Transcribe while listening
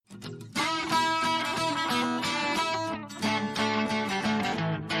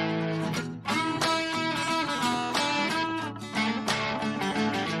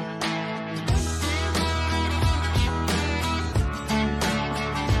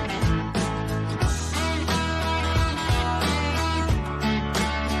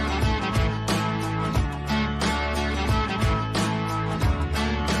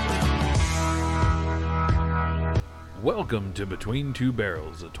Welcome to Between Two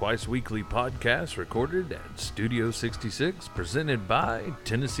Barrels, a twice-weekly podcast recorded at Studio 66, presented by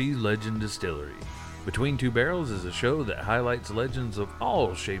Tennessee Legend Distillery. Between Two Barrels is a show that highlights legends of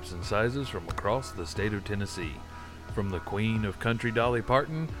all shapes and sizes from across the state of Tennessee, from the queen of country Dolly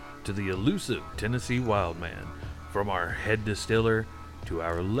Parton to the elusive Tennessee Wildman, from our head distiller to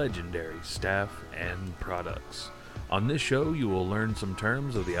our legendary staff and products. On this show, you will learn some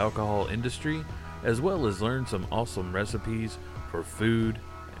terms of the alcohol industry, as well as learn some awesome recipes for food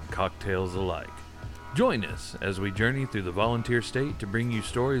and cocktails alike. Join us as we journey through the volunteer state to bring you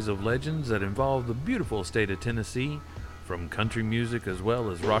stories of legends that involve the beautiful state of Tennessee, from country music as well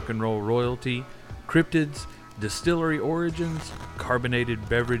as rock and roll royalty, cryptids, distillery origins, carbonated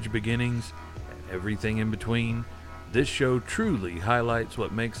beverage beginnings, and everything in between. This show truly highlights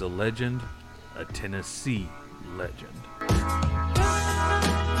what makes a legend a Tennessee legend.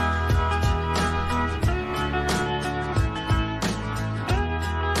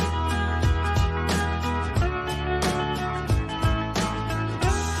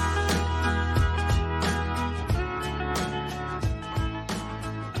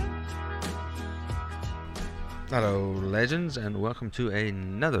 Hello, legends, and welcome to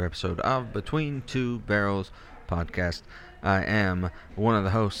another episode of Between Two Barrels podcast. I am one of the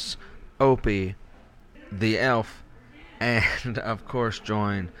hosts, Opie, the elf, and of course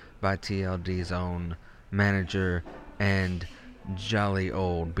joined by TLD's own manager and jolly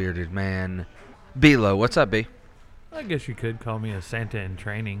old bearded man, B-Lo. What's up, B? I guess you could call me a Santa in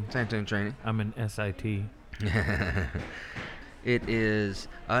training. Santa in training. I'm an SIT. It is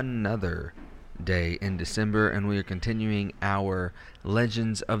another day in December, and we are continuing our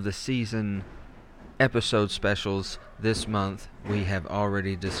Legends of the Season episode specials. This month we have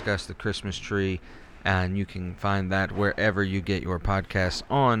already discussed the Christmas tree, and you can find that wherever you get your podcasts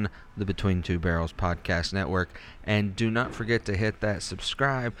on the Between Two Barrels podcast network. And do not forget to hit that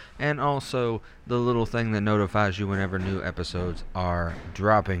subscribe and also the little thing that notifies you whenever new episodes are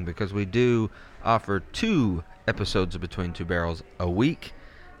dropping, because we do offer 2 episodes of Between Two Barrels a week.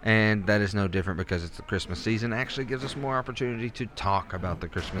 And that is no different because it's the Christmas season. It actually gives us more opportunity to talk about the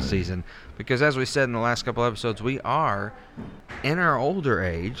Christmas season. Because as we said in the last couple episodes, we are, in our older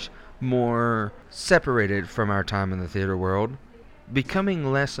age, more separated from our time in the theater world,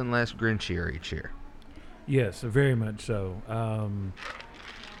 becoming less and less Grinchier each year. Yes, very much so.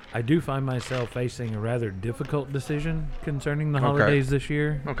 I do find myself facing a rather difficult decision concerning the holidays this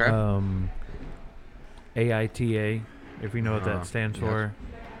year. Okay. AITA, if you know what that stands for.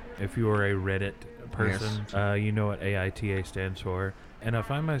 If you are a Reddit person, you know what AITA stands for. And I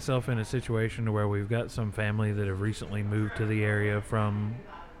find myself in a situation where we've got some family that have recently moved to the area from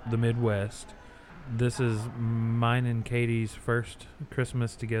the Midwest. This is mine and Katie's first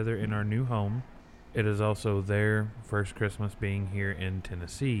Christmas together in our new home. It is also their first Christmas being here in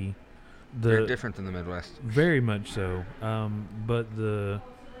Tennessee. Very different than the Midwest. Very much so. But the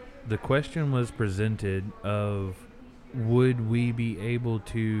question was presented of, would we be able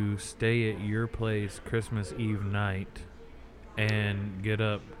to stay at your place Christmas Eve night and get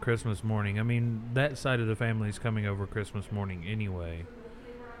up Christmas morning? I mean, that side of the family is coming over Christmas morning anyway.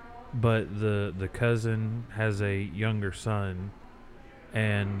 But the cousin has a younger son,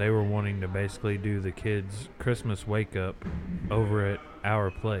 and they were wanting to basically do the kids' Christmas wake-up over at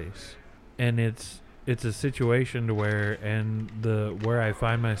our place. And it's a situation to where I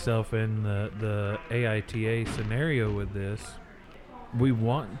find myself in the AITA scenario with this, we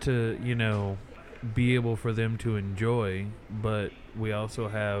want to, be able for them to enjoy, but we also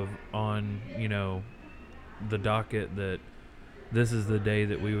have on, the docket that this is the day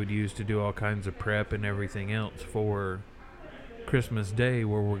that we would use to do all kinds of prep and everything else for Christmas Day,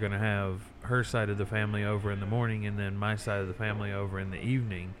 where we're going to have her side of the family over in the morning and then my side of the family over in the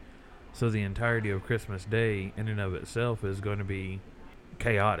evening. So the entirety of Christmas Day in and of itself is going to be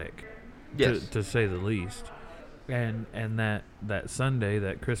chaotic, to say the least. And that Sunday,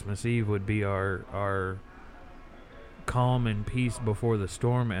 that Christmas Eve, would be our calm and peace before the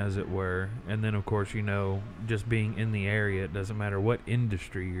storm, as it were. And then, of course, just being in the area, it doesn't matter what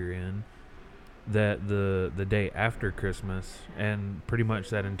industry you're in, that the day after Christmas and pretty much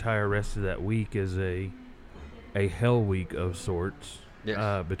that entire rest of that week is a hell week of sorts.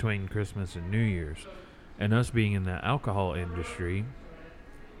 Yes. Between Christmas and New Year's. And us being in the alcohol industry,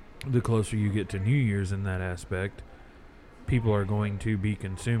 the closer you get to New Year's in that aspect, people are going to be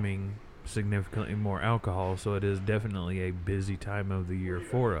consuming significantly more alcohol, so it is definitely a busy time of the year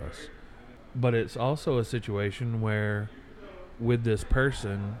for us. But it's also a situation where, with this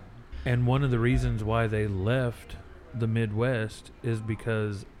person, and one of the reasons why they left the Midwest is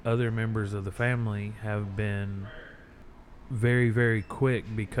because other members of the family have been very, very quick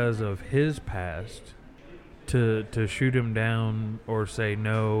because of his past to shoot him down or say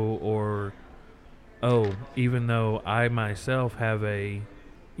no, or, oh, even though I myself have a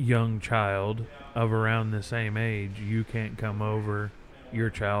young child of around the same age, you can't come over, your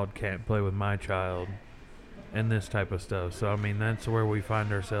child can't play with my child, and this type of stuff. So I mean, that's where we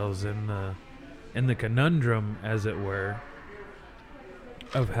find ourselves in the conundrum, as it were,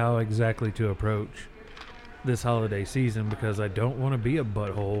 of how exactly to approach this holiday season, because I don't want to be a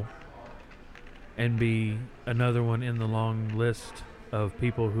butthole and be another one in the long list of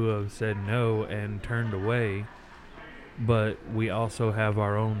people who have said no and turned away. But we also have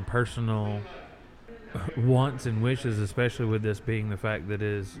our own personal wants and wishes, especially with this being the fact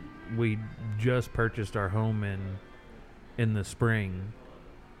that we just purchased our home in the spring,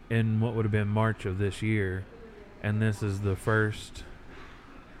 in what would have been March of this year, and this is the first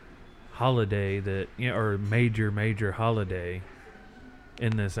holiday that, or major holiday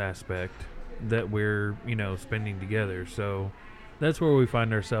in this aspect that we're spending together. So that's where we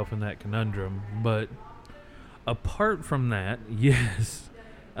find ourselves in that conundrum. But apart from that, yes,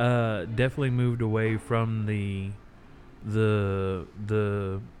 definitely moved away from the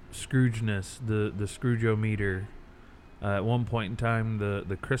Scroogeness, the Scroogeometer. At one point in time,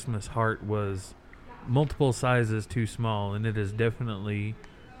 the Christmas heart was multiple sizes too small, and it has definitely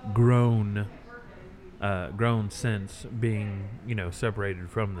grown since being separated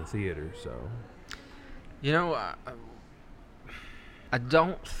from the theater. So I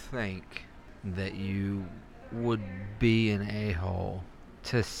don't think that you would be an a-hole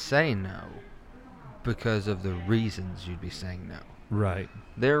to say no because of the reasons you'd be saying no. Right.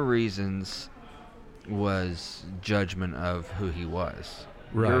 Their reasons was judgment of who he was.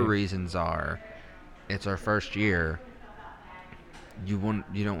 Right. Your reasons are, it's our first year. You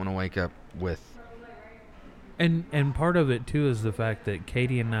don't want to wake up with. And part of it too is the fact that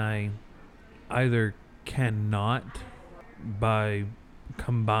Katie and I either cannot, by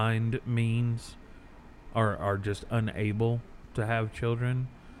combined means, are just unable to have children,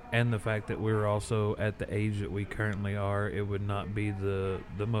 and the fact that we're also at the age that we currently are, it would not be the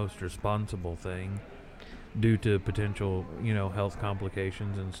most responsible thing due to potential health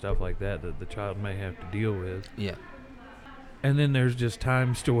complications and stuff like that the child may have to deal with. Yeah. And then there's just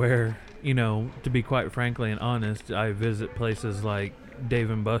times to where, to be quite frankly and honest, I visit places like Dave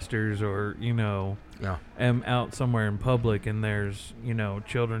 & Buster's, or, am out somewhere in public and there's,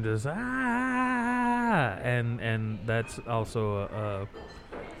 children just, and that's also a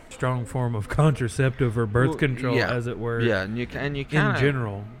strong form of contraceptive or birth control, as it were. Yeah, and you kinda, in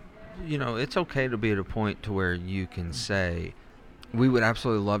general. It's okay to be at a point to where you can say, we would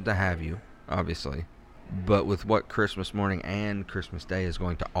absolutely love to have you, obviously, but with what Christmas morning and Christmas Day is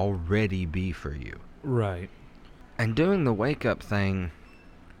going to already be for you. Right. And doing the wake up thing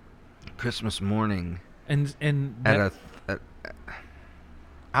Christmas morning, and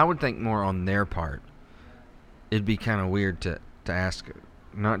I would think more on their part. It'd be kind of weird to ask,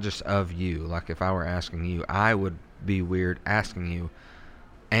 not just of you. Like if I were asking you, I would be weird asking you,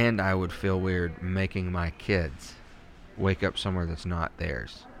 and I would feel weird making my kids wake up somewhere that's not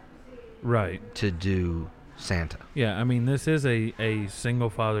theirs. Right. To do Santa. Yeah, I mean, this is a single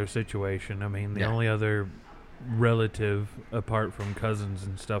father situation. I mean, the only other relative apart from cousins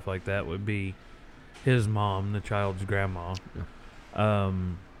and stuff like that would be his mom, the child's grandma. Yeah.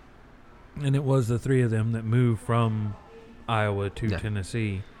 And it was the three of them that moved from Iowa to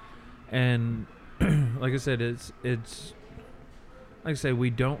Tennessee. And like I said, it's like I say, we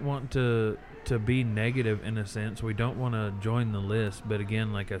don't want to be negative in a sense. We don't want to join the list, but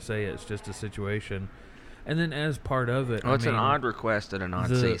again, like I say, it's just a situation. And then as part of it, it's an odd request at an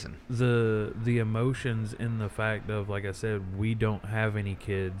odd season. The emotions in the fact of, like I said, we don't have any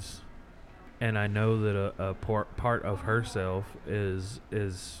kids, and I know that a part of herself is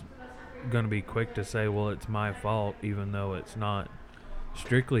going to be quick to say, well, it's my fault, even though it's not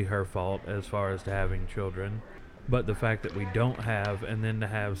strictly her fault as far as to having children. But the fact that we don't have, and then to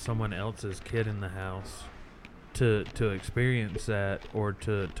have someone else's kid in the house to experience that, or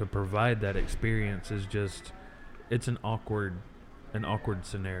to provide that experience, is just, it's an awkward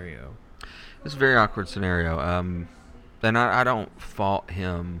scenario. It's a very awkward scenario. And I don't fault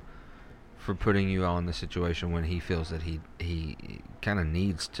him for putting you all in the situation when he feels that he kind of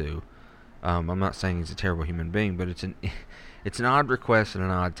needs to. I'm not saying he's a terrible human being, but it's an odd request at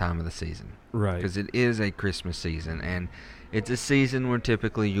an odd time of the season. Right. Because it is a Christmas season, and it's a season where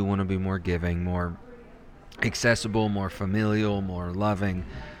typically you want to be more giving, more accessible, more familial, more loving.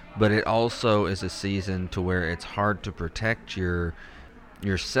 But it also is a season to where it's hard to protect your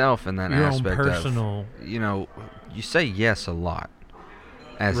yourself in that Your own aspect personal. of, you say yes a lot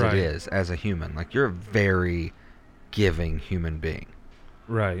as Right. it is, as a human. Like, you're a very giving human being.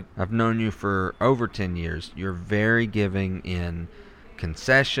 Right. I've known you for over 10 years. You're very giving in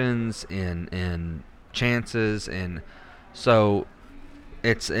concessions, in chances, and so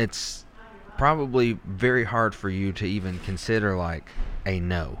it's probably very hard for you to even consider like a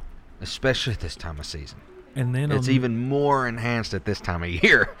no, especially this time of season. And then It's even more enhanced at this time of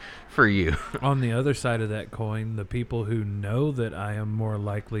year for you. on the other side of that coin, the people who know that I am more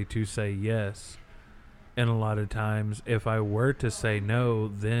likely to say yes, and a lot of times if I were to say no,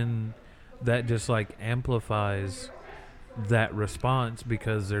 then that just like amplifies that response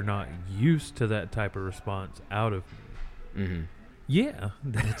because they're not used to that type of response out of me. Hmm. Yeah.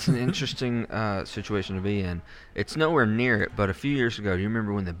 It's an interesting situation to be in. It's nowhere near it, but a few years ago, do you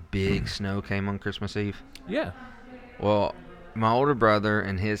remember when the big snow came on Christmas Eve? Yeah. Well, my older brother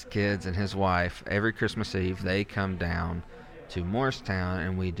and his kids and his wife, every Christmas Eve, they come down to Morristown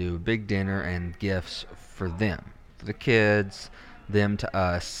and we do a big dinner and gifts for them. For the kids, them to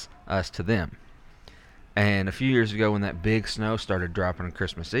us, us to them. And a few years ago when that big snow started dropping on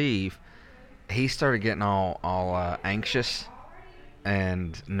Christmas Eve, he started getting all anxious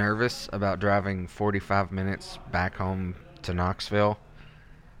and nervous about driving 45 minutes back home to Knoxville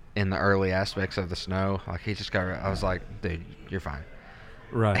in the early aspects of the snow. Like, he just got, I was like, dude, you're fine.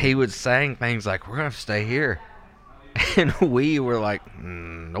 Right. He was saying things like, we're going to stay here. And we were like,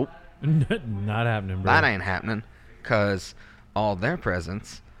 nope, Not happening, bro. that ain't happening. Because all their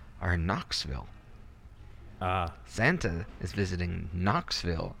presents are in Knoxville. Ah. Santa is visiting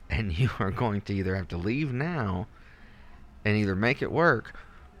Knoxville, and you are going to either have to leave now and either make it work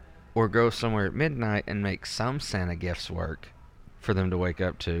or go somewhere at midnight and make some Santa gifts work for them to wake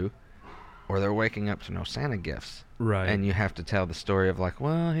up to, or they're waking up to no Santa gifts. Right. And you have to tell the story of like,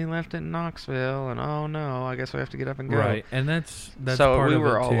 well, he left it in Knoxville, and oh no, I guess we have to get up and go. Right. And that's so part we of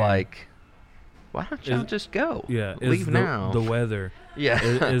were it all too. like, why don't y'all just go? Yeah, leave the, now. The weather Yeah.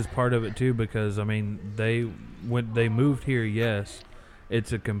 is part of it too, because I mean when they moved here, yes,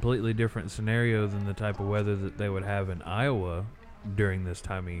 it's a completely different scenario than the type of weather that they would have in Iowa during this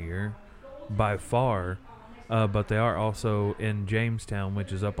time of year, by far. But they are also in Jamestown,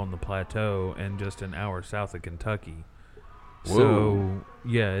 which is up on the plateau and just an hour south of Kentucky. Whoa. So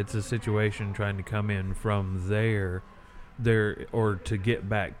yeah, it's a situation trying to come in from there or to get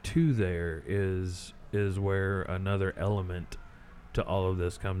back to there is where another element to all of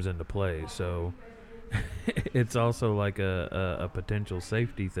this comes into play. So it's also like a potential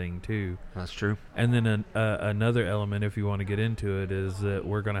safety thing too. That's true. And then another element, if you want to get into it, is that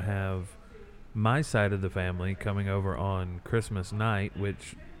we're going to have my side of the family coming over on Christmas night,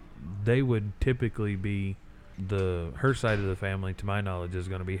 which they would typically be her side of the family, to my knowledge, is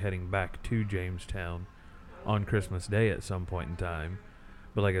going to be heading back to Jamestown on Christmas Day at some point in time.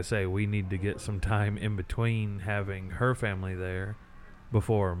 But like I say, we need to get some time in between having her family there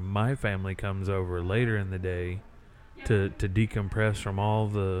before my family comes over later in the day to decompress from all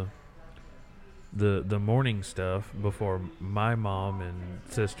the morning stuff before my mom and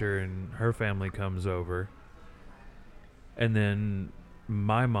sister and her family comes over. And then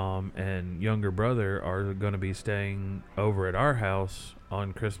my mom and younger brother are going to be staying over at our house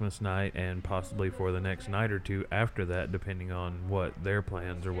on Christmas night and possibly for the next night or two after that, depending on what their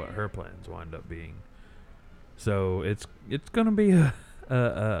plans or what her plans wind up being. So it's going to be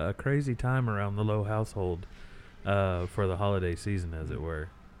a crazy time around the Lowe household for the holiday season, as it were.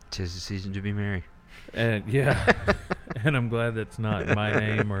 'Tis the season to be merry. And yeah, and I'm glad that's not my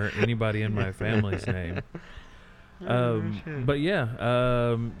name or anybody in my family's name. But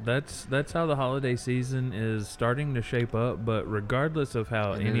yeah, that's how the holiday season is starting to shape up. But regardless of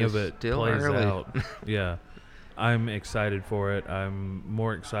how And any it of is it still plays early. out, yeah, I'm excited for it. I'm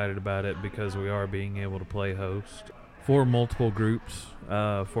more excited about it because we are being able to play host for multiple groups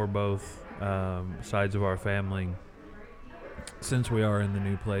for both sides of our family. Since we are in the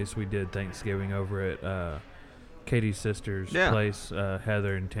new place, we did Thanksgiving over at Katie's sister's place,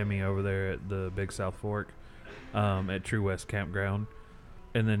 Heather and Timmy over there at the Big South Fork at True West Campground.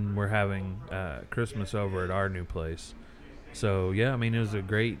 And then we're having Christmas over at our new place. So, yeah, I mean, it was a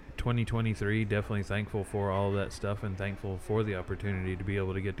great 2023. Definitely thankful for all of that stuff and thankful for the opportunity to be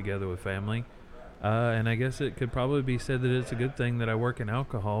able to get together with family. And I guess it could probably be said that it's a good thing that I work in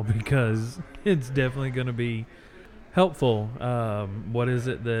alcohol because it's definitely going to be helpful. What is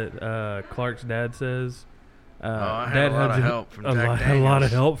it that Clark's dad says? I had a lot of help from Jack Daniels. A lot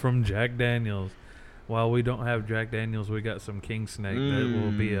of help from Jack Daniels. While we don't have Jack Daniels, we got some King Snake that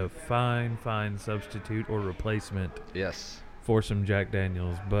will be a fine substitute or replacement. Yes. for some Jack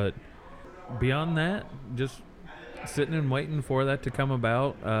Daniels. But beyond that, just sitting and waiting for that to come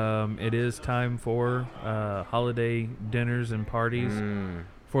about. It is time for holiday dinners and parties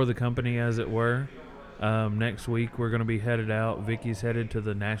for the company, as it were. Next week, we're going to be headed out. Vicky's headed to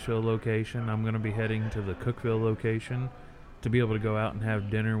the Nashville location. I'm going to be heading to the Cookeville location to be able to go out and have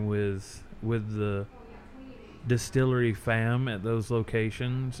dinner with the distillery fam at those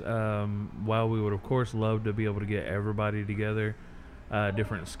locations. While we would, of course, love to be able to get everybody together,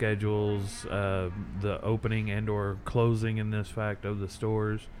 different schedules, the opening and or closing in this fact of the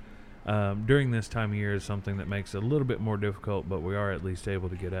stores during this time of year is something that makes it a little bit more difficult, but we are at least able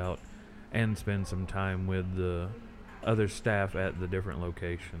to get out and spend some time with the other staff at the different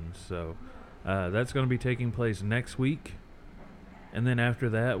locations. So that's going to be taking place next week. And then after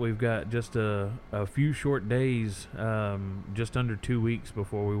that, we've got just a few short days, just under 2 weeks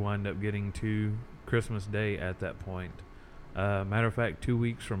before we wind up getting to Christmas Day at that point. Matter of fact, 2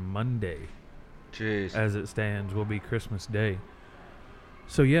 weeks from Monday, Jeez. as it stands, will be Christmas Day.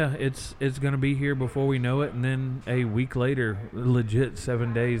 So yeah, it's going to be here before we know it, and then a week later, legit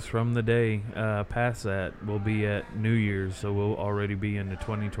 7 days from the day past that, we'll be at New Year's, so we'll already be into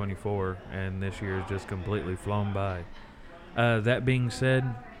 2024, and this year has just completely flown by. That being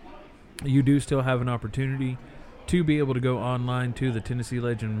said, you do still have an opportunity to be able to go online to the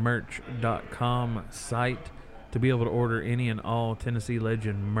TennesseeLegendMerch.com site to be able to order any and all Tennessee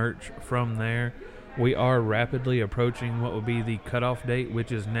Legend merch from there. We are rapidly approaching what will be the cutoff date,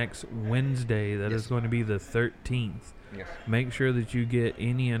 which is next Wednesday. That is going to be the 13th. Yes. Make sure that you get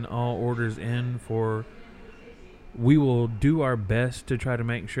any and all orders in for... We will do our best to try to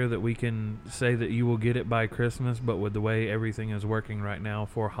make sure that we can say that you will get it by Christmas, but with the way everything is working right now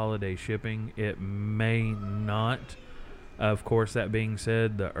for holiday shipping, it may not. Of course, that being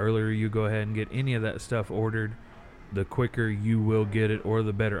said, the earlier you go ahead and get any of that stuff ordered, the quicker you will get it, or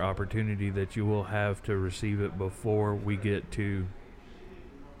the better opportunity that you will have to receive it before we get to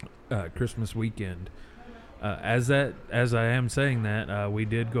Christmas weekend. As I am saying that, we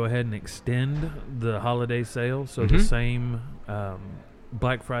did go ahead and extend the holiday sale. So the same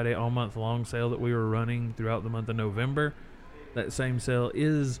Black Friday all month long sale that we were running throughout the month of November, that same sale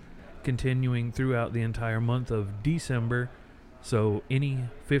is continuing throughout the entire month of December. So any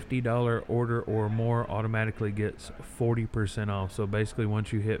 $50 order or more automatically gets 40% off. So basically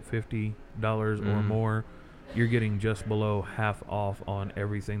once you hit $50 or more, you're getting just below half off on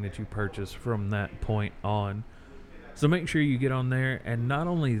everything that you purchase from that point on. So make sure you get on there. And not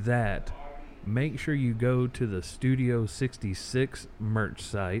only that, make sure you go to the Studio 66 merch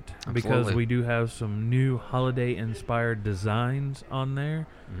site. Absolutely. Because we do have some new holiday-inspired designs on there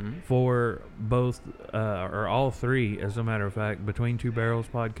for both, or all three, as a matter of fact, Between Two Barrels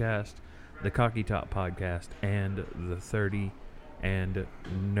podcast, the Cocky Top podcast, and the 30 and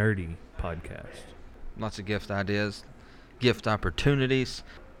Nerdy podcast. Lots of gift ideas, gift opportunities.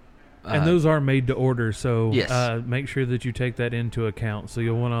 And those are made to order, so yes. Make sure that you take that into account. So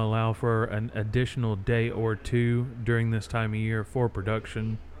you'll want to allow for an additional day or two during this time of year for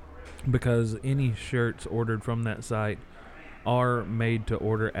production, because any shirts ordered from that site are made to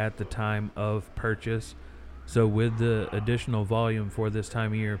order at the time of purchase. So with the additional volume for this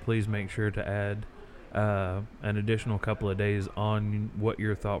time of year, please make sure to add an additional couple of days on what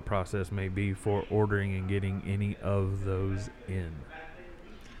your thought process may be for ordering and getting any of those in.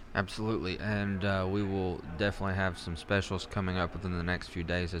 Absolutely, and we will definitely have some specials coming up within the next few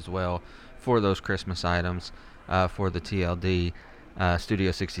days as well for those Christmas items for the TLD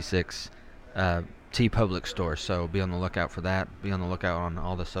Studio 66 T Public store. So be on the lookout for that. Be on the lookout on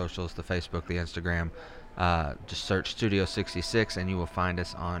all the socials, the Facebook, the Instagram. Just search Studio 66 and you will find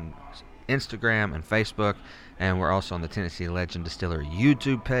us on Instagram and Facebook, and we're also on the Tennessee Legend Distillery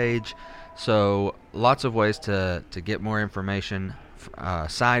YouTube page. So lots of ways to get more information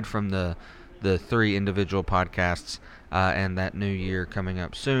aside from the three individual podcasts, and that new year coming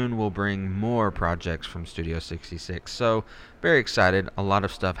up soon will bring more projects from Studio 66. So very excited, a lot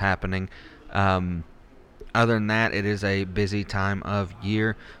of stuff happening. Other than that, it is a busy time of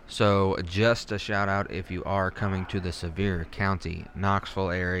year. So just a shout out, if you are coming to the Sevier County,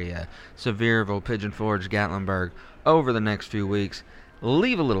 Knoxville area, Sevierville, Pigeon Forge, Gatlinburg over the next few weeks,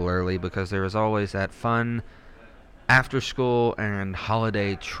 leave a little early because there is always that fun after school and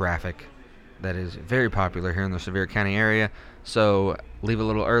holiday traffic that is very popular here in the Sevier County area. So leave a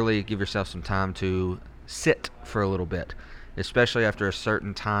little early, give yourself some time to sit for a little bit, especially after a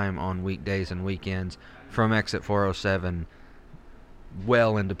certain time on weekdays and weekends from exit 407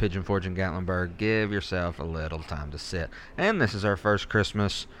 well into Pigeon Forge and Gatlinburg. Give yourself a little time to sit. And this is our first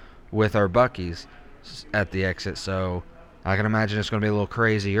Christmas with our Buc-ee's at the exit, so I can imagine it's going to be a little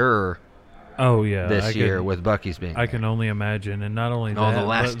crazier Oh yeah, this year with Buc-ee's being I there. can only imagine, and not only And that, all the but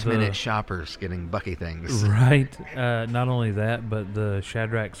last-minute shoppers getting Buc-ee things. right. Not only that, but the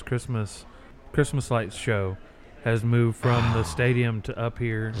Shadrack's Christmas Lights show has moved from the stadium to up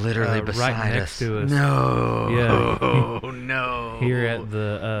here, Literally beside right next us. to us. No. Yeah. No. Here at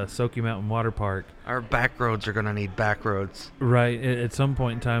the Soaky Mountain Water Park. Our back roads are going to need back roads. Right. At some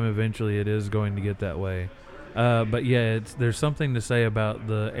point in time, eventually, it is going to get that way. But yeah, there's something to say about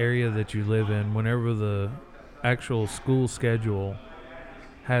the area that you live in. Whenever the actual school schedule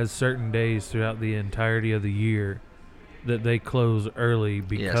has certain days throughout the entirety of the year that they close early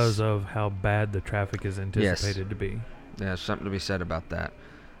because of how bad the traffic is anticipated to be. There's something to be said about that.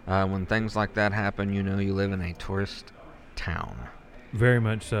 When things like that happen, you know you live in a tourist town. Very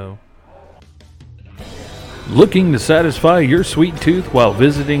much so. Looking to satisfy your sweet tooth while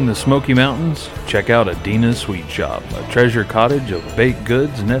visiting the Smoky Mountains? Check out Adina's Sweet Shop, a treasure cottage of baked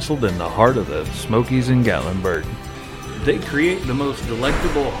goods nestled in the heart of the Smokies in Gatlinburg. They create the most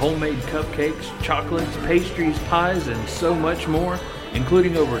delectable homemade cupcakes, chocolates, pastries, pies, and so much more,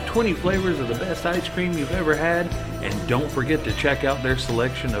 including over 20 flavors of the best ice cream you've ever had. And don't forget to check out their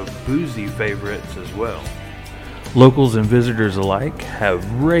selection of boozy favorites as well. Locals and visitors alike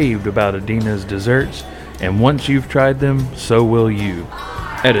have raved about Adina's desserts, and once you've tried them, so will you.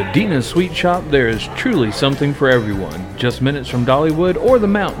 At Adina's Sweet Shop, there is truly something for everyone. Just minutes from Dollywood or the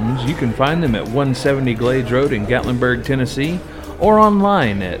mountains, you can find them at 170 Glades Road in Gatlinburg, Tennessee, or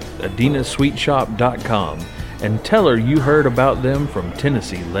online at adinasweetshop.com, and tell her you heard about them from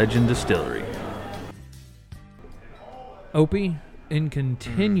Tennessee Legend Distillery. Opie, in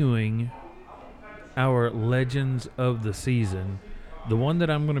continuing our Legends of the Season, the one that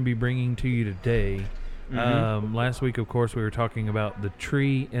I'm going to be bringing to you today, last week, of course, we were talking about the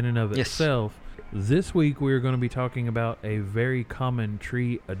tree in and of itself. This week, we're going to be talking about a very common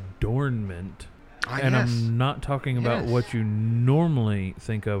tree adornment. And I'm not talking about what you normally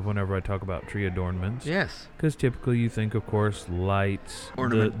think of whenever I talk about tree adornments. Yes. Because typically you think, of course, lights,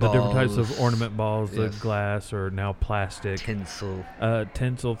 Ornament the different types balls. of ornament balls, the glass or now plastic. Tinsel,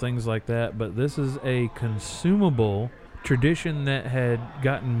 things like that. But this is a consumable tradition that had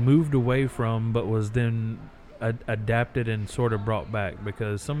gotten moved away from but was then adapted and sort of brought back,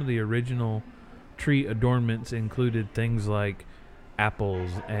 because some of the original tree adornments included things like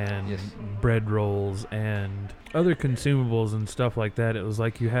apples and bread rolls and other consumables and stuff like that. It was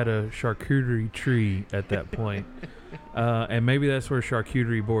like you had a charcuterie tree at that point. And maybe that's where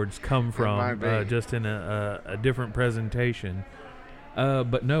charcuterie boards come from, just in a different presentation.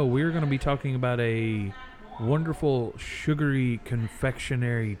 But no, we're going to be talking about a wonderful sugary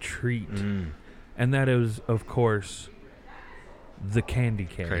confectionery treat, and that is, of course, the candy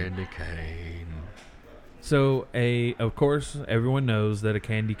cane. So, of course, everyone knows that a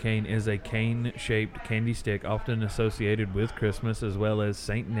candy cane is a cane-shaped candy stick, often associated with Christmas as well as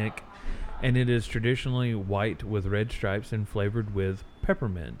Saint Nick, and it is traditionally white with red stripes and flavored with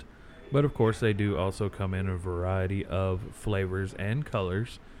peppermint. But of course, they do also come in a variety of flavors and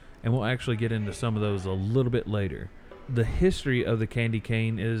colors, and we'll actually get into some of those a little bit later. The history of the candy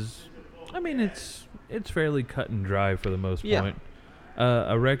cane is, it's fairly cut and dry for the most part.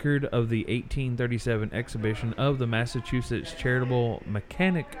 A record of the 1837 exhibition of the Massachusetts Charitable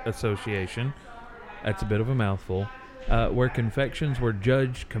Mechanic Association, that's a bit of a mouthful, where confections were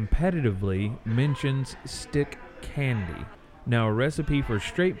judged competitively, mentions stick candy. Now, a recipe for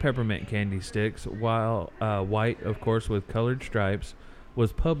straight peppermint candy sticks, while white, of course, with colored stripes,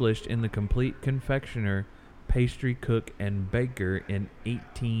 was published in the Complete Confectioner, Pastry Cook and Baker in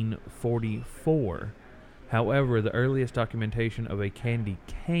 1844. However, the earliest documentation of a candy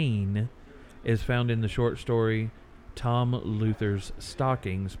cane is found in the short story Tom Luther's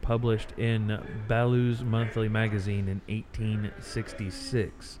Stockings, published in Ballew's Monthly Magazine in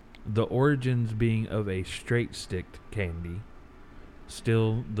 1866. The origins being of a straight-sticked candy,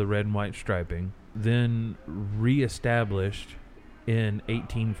 still the red and white striping, then re-established in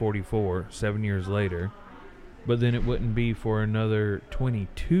 1844, 7 years later, but then it wouldn't be for another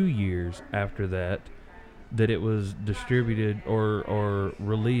 22 years after that it was distributed or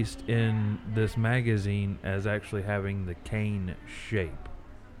released in this magazine as actually having the cane shape.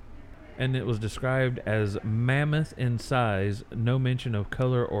 And it was described as mammoth in size. No mention of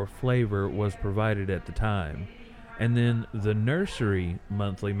color or flavor was provided at the time. And then the Nursery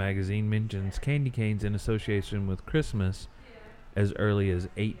Monthly Magazine mentions candy canes in association with Christmas as early as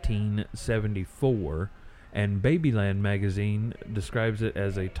 1874, and Babyland Magazine describes it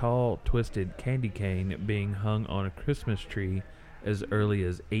as a tall, twisted candy cane being hung on a Christmas tree as early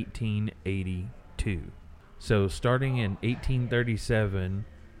as 1882. So starting in 1837,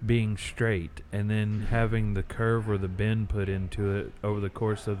 being straight, and then having the curve or the bend put into it over the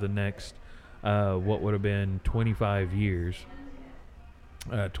course of the next, what would have been 25 years,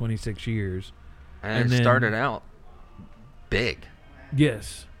 26 years. And it then- started out big.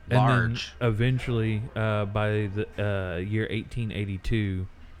 Yes. Large. And then eventually, by the year 1882,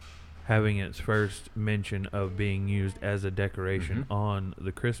 having its first mention of being used as a decoration on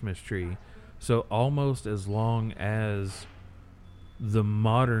the Christmas tree. So almost as long as the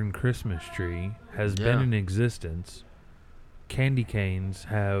modern Christmas tree has been Yeah. in existence, candy canes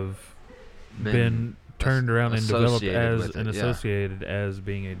have Been been turned around and developed associated as with and it, yeah. associated as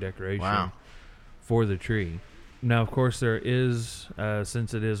being a decoration Wow. for the tree. Now, of course, there is,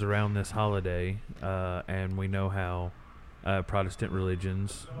 since it is around this holiday, and we know how Protestant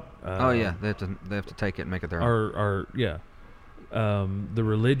religions Oh yeah, they have to take it and make it their own. are the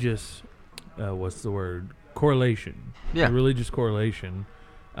religious, what's the word? Correlation. Yeah. The religious correlation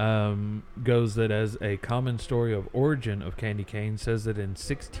goes that as a common story of origin of candy cane says that in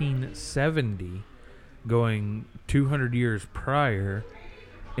 1670, going 200 years prior,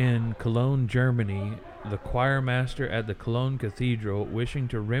 in Cologne, Germany, the choir master at the Cologne Cathedral, wishing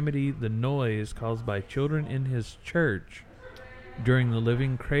to remedy the noise caused by children in his church during the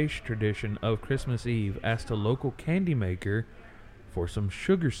living creche tradition of Christmas Eve, asked a local candy maker for some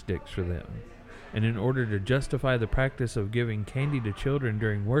sugar sticks for them. And in order to justify the practice of giving candy to children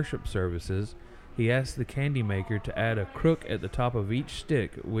during worship services, he asked the candy maker to add a crook at the top of each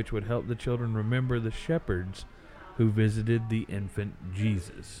stick, which would help the children remember the shepherds who visited the infant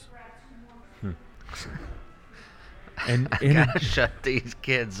Jesus. And I in gotta shut these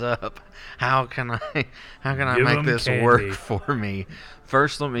kids up. How can I Give make 'em this candy. work for me?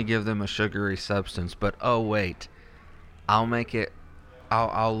 First, let me give them a sugary substance. But oh wait, I'll link it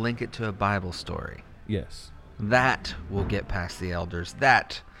to a Bible story. yes. That will get past the elders.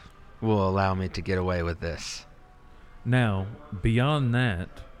 That will allow me to get away with this. Now, beyond that,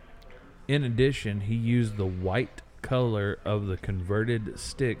 in addition, he used the white color of the converted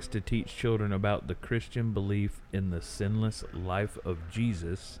sticks to teach children about the Christian belief in the sinless life of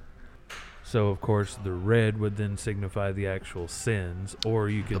Jesus. So, of course, the red would then signify the actual sins, or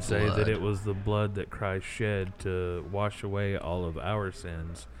you could The say that blood. it was the blood that Christ shed to wash away all of our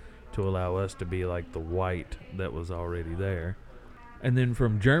sins, to allow us to be like the white that was already there. And then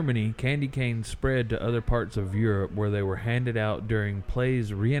from Germany, candy canes spread to other parts of Europe where they were handed out during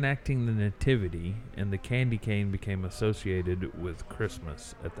plays reenacting the Nativity, and the candy cane became associated with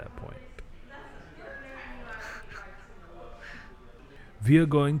Christmas at that point. We are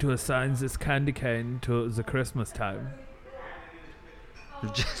going to assign this candy cane to the Christmas time.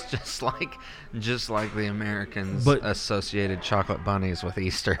 Just like the Americans But- associated chocolate bunnies with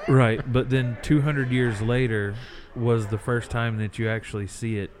Easter. Right, but then 200 years later was the first time that you actually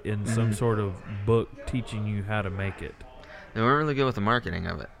see it in some sort of book teaching you how to make it. They weren't really good with the marketing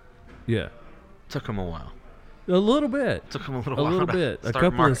of it. Yeah. Took them a while. A little bit. Took them a little A while. little to bit. A start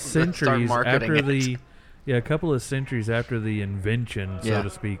couple of start centuries marketing after it. a couple of centuries after the invention, so Yeah. to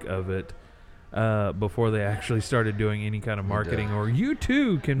speak, of it, before they actually started doing any kind of marketing, or you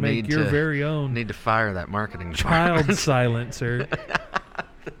too can make Need your to- very own Need to fire that marketing child department. silencer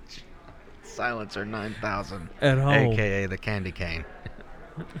Silencer 9000, at home aka the candy cane.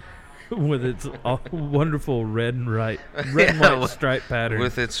 with its wonderful red and white Yeah, with- stripe pattern.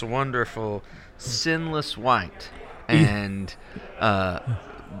 With its wonderful sinless white and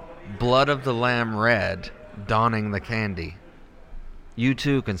blood of the lamb red donning the candy. You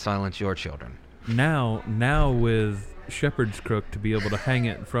too can silence your children. Now with shepherd's crook to be able to hang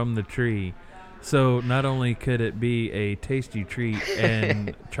it from the tree. So not only could it be a tasty treat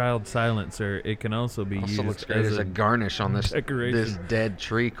and child silencer, it can also be Also used looks great as a garnish on this decoration. dead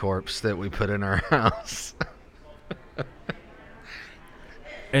tree corpse that we put in our house.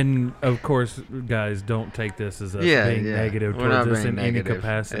 And of course, guys, don't take this as us Yeah, being yeah. negative We're not towards us being in any negative.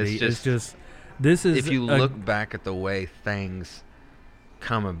 capacity. It's It's just- just this is If you a- look back at the way things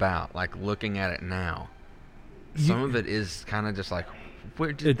come about, like looking at it now, some of it is kind of just like,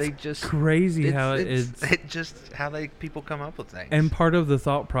 where did it's they just crazy how it's just how people come up with things. and part of the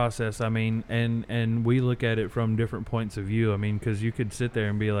thought process. I mean, and we look at it from different points of view. I mean, because you could sit there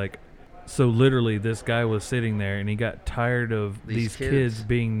and be like, so literally, this guy was sitting there and he got tired of These these kids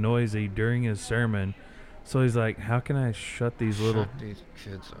being noisy during his sermon. So he's like, how can I shut these little Shut these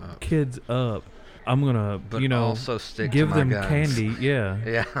kids up. kids up? I'm gonna, But also stick give to my them guns. candy, yeah,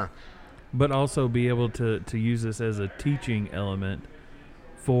 Yeah. but also be able to use this as a teaching element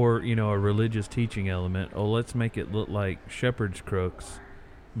for, a religious teaching element. Oh, let's make it look like shepherd's crooks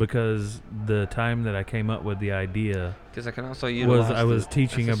because the time that I came up with the idea Because I can also utilize was I was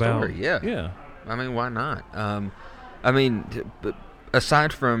teaching as a about story. Yeah. yeah. I mean, why not? I mean, but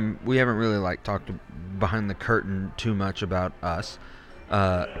aside from, we haven't really like talked behind the curtain too much about us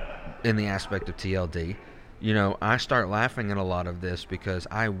in the aspect of TLD. You know, I start laughing at a lot of this because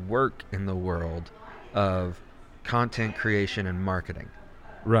I work in the world of content creation and marketing.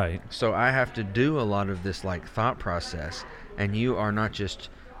 Right. So I have to do a lot of this like thought process, and you are not just,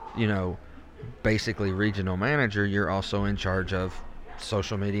 you know, basically regional manager, you're also in charge of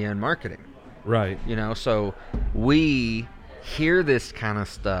social media and marketing. Right. You know, so we hear this kind of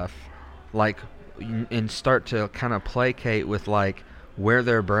stuff like and start to kind of placate with like where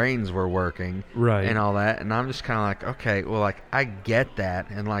their brains were working Right. and all that, and I'm just kind of like, okay, well, like I get that,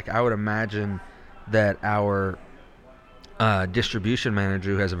 and like I would imagine that our distribution manager,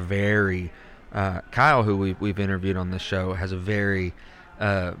 who has a very Kyle, who we've interviewed on this show, has a very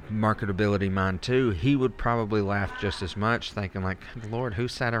marketability mind too. He would probably laugh just as much, thinking like, Lord, who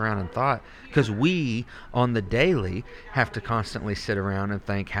sat around and thought? Because we on the daily have to constantly sit around and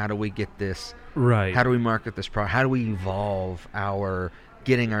think, how do we get this? Right. How do we market this product? How do we evolve our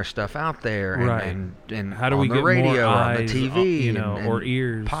getting our stuff out there? And, Right. and How do on we the get radio, more or on the eyes, TV, you know, and or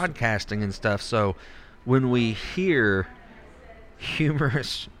ears, podcasting and stuff. So when we hear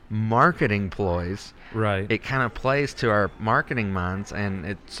humorous marketing ploys, right. it kind of plays to our marketing minds,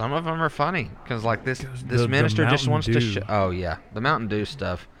 and some of them are funny because like this The minister just Mountain wants to Dew. oh yeah, the Mountain Dew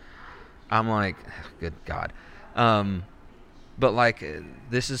stuff. I'm like, good God. But like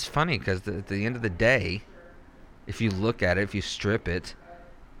this is funny because at the end of the day, if you look at it, if you strip it,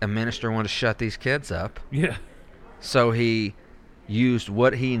 a minister wanted to shut these kids up, Yeah. so he used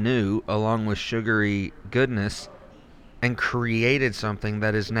what he knew along with sugary goodness and created something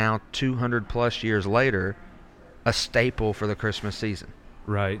that is now 200 plus years later a staple for the Christmas season.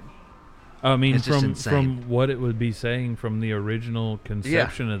 Right. I mean, It's just insane. from what it would be saying from the original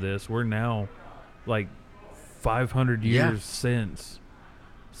conception of this, we're now like 500 years Yeah. since.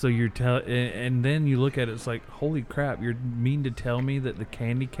 So you're and then you look at it, it's like, holy crap! You're mean to tell me that the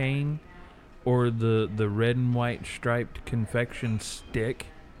candy cane, or the red and white striped confection stick,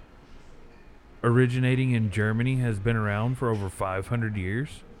 originating in Germany, has been around for over 500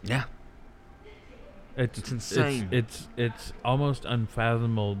 years? Yeah. It's insane. It's almost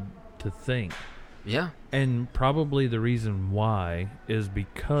unfathomable to think. Yeah. And probably the reason why is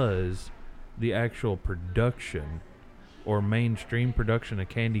because the actual production or mainstream production of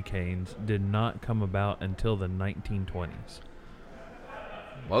candy canes did not come about until the 1920s.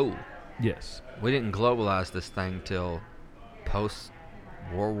 Whoa. Yes. We didn't globalize this thing till post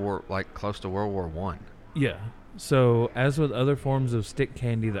World War, like close to World War One. Yeah. So, as with other forms of stick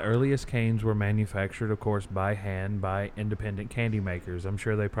candy, the earliest canes were manufactured, of course, by hand by independent candy makers. I'm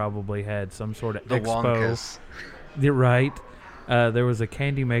sure they probably had some sort of The expo. Wonkas. You're right. There was a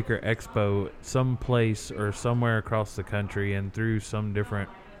candy maker expo someplace or somewhere across the country, and through some different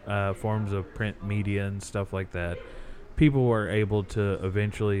forms of print media and stuff like that, people were able to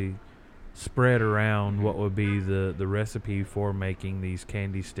eventually spread around what would be the recipe for making these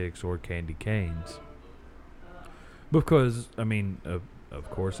candy sticks or candy canes. Because, I mean, of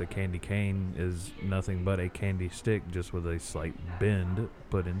course, a candy cane is nothing but a candy stick, just with a slight bend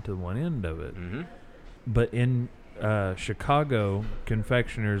put into one end of it. Mm-hmm. But in Chicago,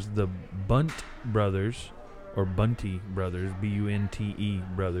 confectioners, the Bunt Brothers, or Bunty Brothers, Bunte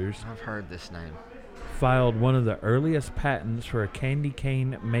brothers, I've heard this name. filed one of the earliest patents for candy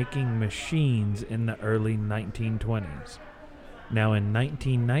cane making machines in the early 1920s. Now, in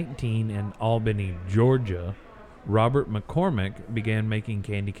 1919, in Albany, Georgia, Robert McCormick began making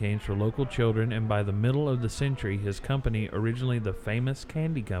candy canes for local children, and by the middle of the century, his company, originally the Famous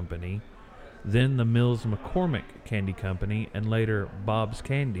Candy Company, then the Mills McCormick Candy Company, and later Bob's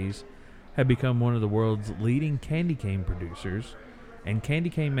Candies, had become one of the world's leading candy cane producers. And candy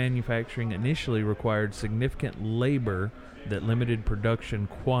cane manufacturing initially required significant labor that limited production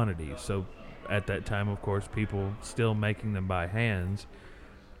quantities. So at that time, of course, people still making them by hand,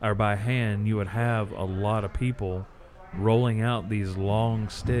 you would have a lot of people rolling out these long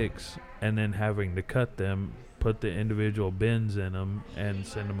sticks and then having to cut them, put the individual bins in them, and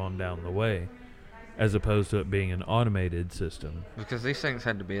send them on down the way, as opposed to it being an automated system. Because these things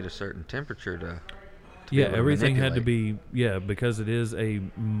had to be at a certain temperature to Yeah, able to everything had to manipulate. be, because it is a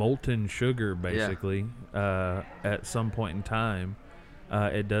molten sugar, basically, at some point in time.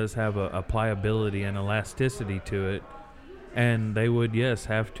 It does have a pliability and elasticity to it. And they would,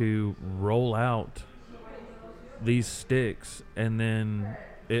 have to roll out these sticks, and then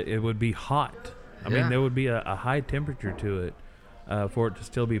it would be hot. I mean, there would be a high temperature to it. for it to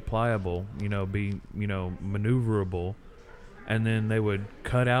still be pliable, be maneuverable, and then they would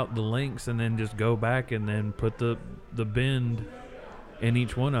cut out the links and then just go back and then put the bend in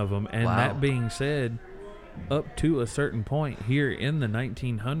each one of them. And Wow. that being said, up to a certain point here in the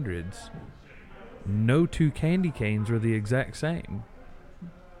 1900s, no two candy canes were the exact same.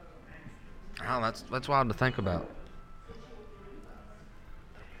 Oh, that's wild to think about.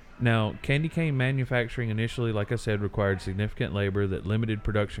 Now, candy cane manufacturing initially, like I said, required significant labor that limited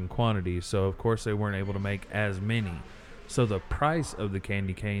production quantities, so of course they weren't able to make as many. So the price of the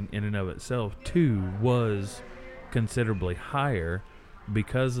candy cane in and of itself, too, was considerably higher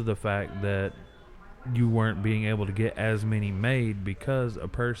because of the fact that you weren't being able to get as many made, because a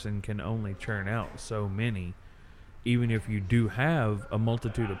person can only churn out so many. Even if you do have a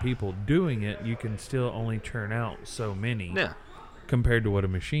multitude of people doing it, you can still only churn out so many. Yeah. Compared to what a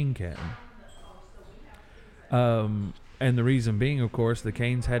machine can. And the reason being, of course, the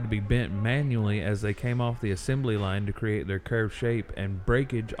canes had to be bent manually as they came off the assembly line to create their curved shape, and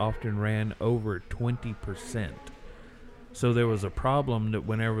breakage often ran over 20%. So there was a problem that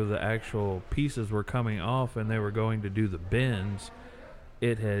whenever the actual pieces were coming off and they were going to do the bends,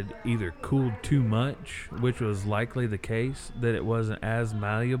 it had either cooled too much, which was likely the case, that it wasn't as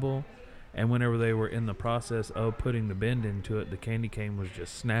malleable. And whenever they were in the process of putting the bend into it, the candy cane was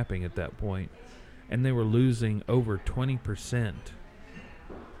just snapping at that point. And they were losing over 20%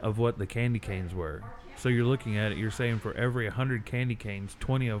 of what the candy canes were. So you're looking at it, you're saying for every 100 candy canes,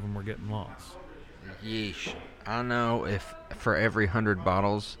 20 of them were getting lost. Yeesh. I know if for every 100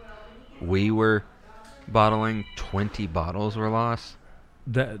 bottles we were bottling, 20 bottles were lost,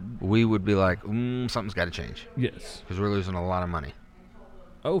 we would be like, something's got to change. Yes. Because we're losing a lot of money.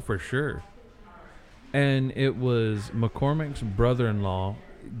 Oh, for sure. And it was McCormick's brother-in-law,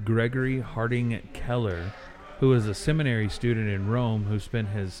 Gregory Harding Keller, who was a seminary student in Rome who spent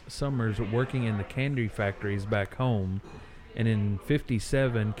his summers working in the candy factories back home. And in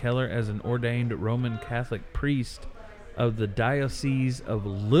 1957, Keller, as an ordained Roman Catholic priest of the Diocese of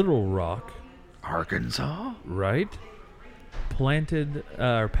Little Rock, Arkansas? right,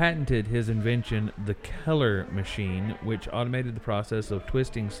 patented his invention, the Keller machine, which automated the process of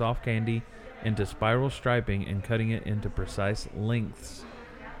twisting soft candy into spiral striping and cutting it into precise lengths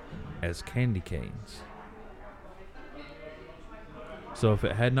as candy canes. So if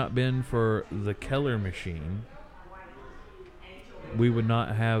it had not been for the Keller machine, we would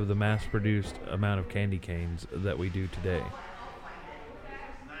not have the mass-produced amount of candy canes that we do today.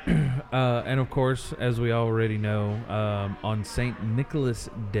 And of course, as we already know, on St. Nicholas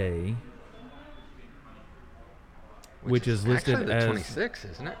Day, which is listed actually the as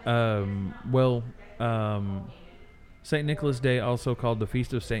 26th, isn't it? St. Nicholas Day, also called the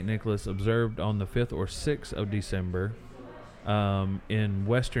Feast of St. Nicholas, observed on the 5th or 6th of December in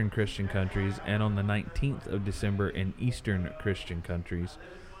Western Christian countries, and on the 19th of December in Eastern Christian countries.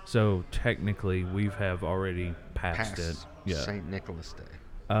 So technically, we have already passed it. Yeah. St. Nicholas Day.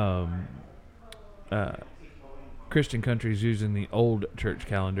 Christian countries using the old church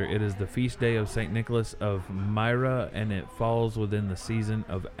calendar, it is the feast day of St. Nicholas of Myra, and it falls within the season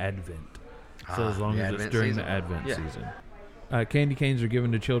of Advent. So as long as it's during the Advent season. Candy canes are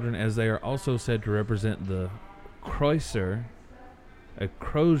given to children as they are also said to represent the Kreuzer. A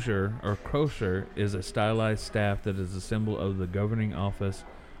crosier is a stylized staff that is a symbol of the governing office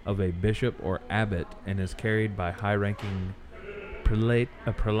of a bishop or abbot and is carried by high-ranking prelates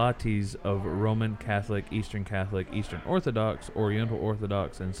of Roman Catholic, Eastern Orthodox, Oriental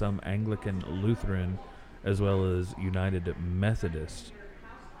Orthodox, and some Anglican Lutheran, as well as United Methodist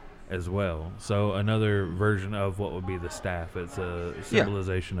as well. So another version of what would be the staff. It's a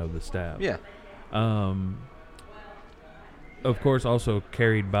symbolization of the staff. Yeah. Of course, also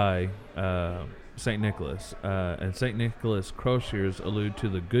carried by St. Nicholas. And St. Nicholas crosiers allude to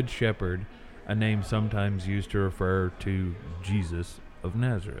the Good Shepherd, a name sometimes used to refer to Jesus of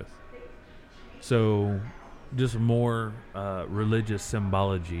Nazareth. So just more religious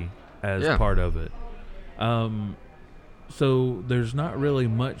symbology as part of it. So there's not really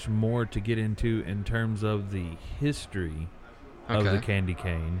much more to get into in terms of the history of the candy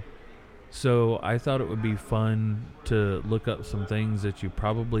cane. So I thought it would be fun to look up some things that you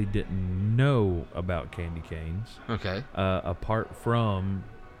probably didn't know about candy canes. Okay. Apart from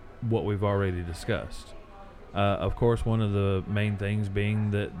what we've already discussed. Of course, one of the main things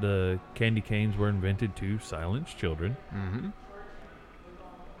being that the candy canes were invented to silence children. Mm-hmm.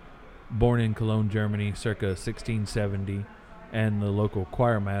 Born in Cologne, Germany, circa 1670, and the local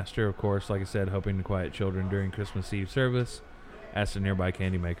choir master, of course, like I said, hoping to quiet children during Christmas Eve service, asked a nearby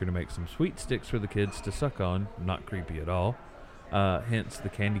candy maker to make some sweet sticks for the kids to suck on. Not creepy at all. Hence, the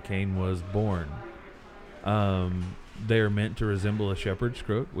candy cane was born. They are meant to resemble a shepherd's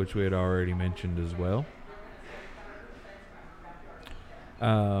crook, which we had already mentioned as well.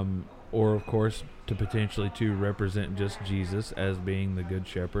 Or, of course, to potentially to represent just Jesus as being the good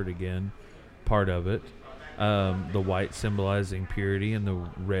shepherd, again, part of it. The white symbolizing purity and the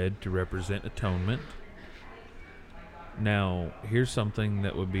red to represent atonement. Now, here's something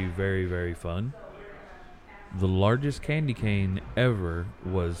that would be very, very fun. The largest candy cane ever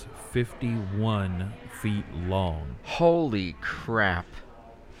was 51 feet long. Holy crap.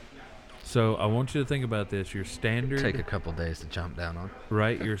 So I want you to think about this. Your standard... Take a couple days to jump down on.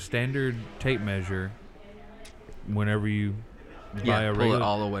 Right? Your standard tape measure, whenever you buy a pull regular... it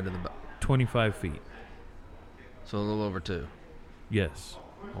all the way to the... 25 feet. So a little over 2. Yes.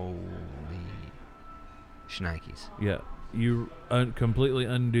 Holy shnikes. Yeah. You completely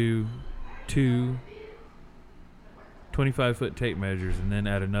undo 2 25-foot tape measures and then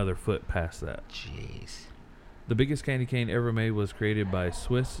add another foot past that. Jeez. The biggest candy cane ever made was created by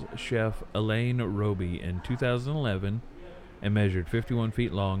Swiss chef Alain Roby in 2011 and measured 51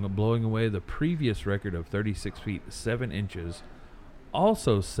 feet long, blowing away the previous record of 36 feet 7 inches,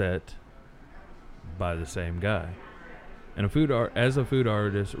 also set by the same guy. And as a food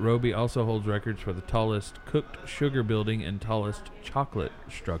artist, Roby also holds records for the tallest cooked sugar building and tallest chocolate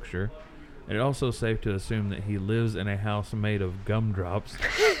structure. And it's also safe to assume that he lives in a house made of gumdrops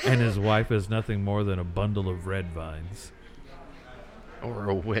and his wife is nothing more than a bundle of red vines. Or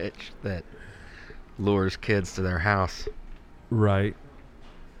a witch that lures kids to their house. Right.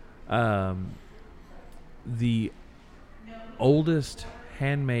 The oldest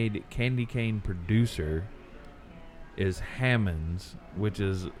handmade candy cane producer is Hammond's, which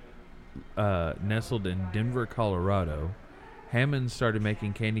is nestled in Denver, Colorado. Hammond started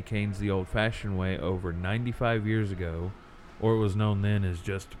making candy canes the old-fashioned way over 95 years ago, or it was known then as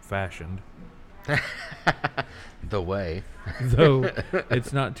just fashioned. The way. Though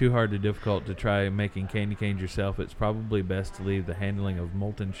it's not too hard or difficult to try making candy canes yourself, it's probably best to leave the handling of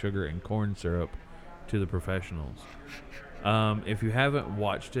molten sugar and corn syrup to the professionals. If you haven't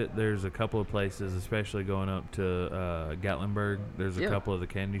watched it, there's a couple of places, especially going up to Gatlinburg. There's a couple of the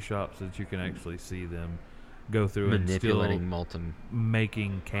candy shops that you can actually see them go through manipulating and still molten,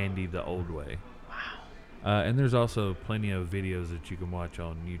 making candy the old way. Wow. And there's also plenty of videos that you can watch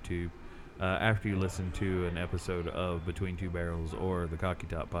on YouTube after you listen to an episode of Between Two Barrels or the Cocky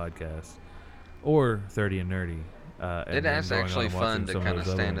Top podcast or 30 and Nerdy. It is actually fun to kind of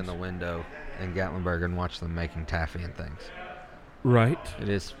stand in the window in Gatlinburg and watch them making taffy and things. Right. It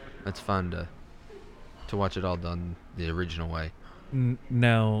is. It's fun to watch it all done the original way.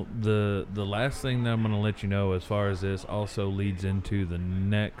 Now, the last thing that I'm going to let you know as far as this also leads into the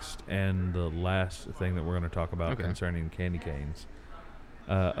next and the last thing that we're going to talk about concerning candy canes.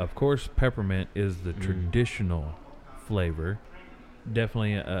 Of course, peppermint is the traditional flavor.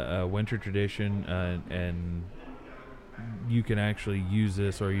 Definitely a winter tradition, and you can actually use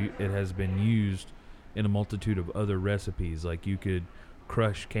this, or it has been used in a multitude of other recipes. Like you could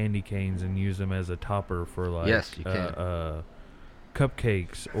crush candy canes and use them as a topper for like yes, you can.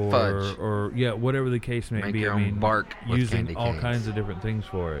 Cupcakes or fudge. or whatever the case may Make be. your own bark with using candy all canes. kinds of different things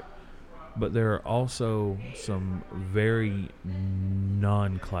for it. But there are also some very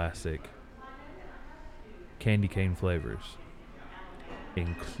non-classic candy cane flavors,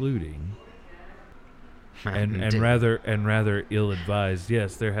 including and rather ill-advised.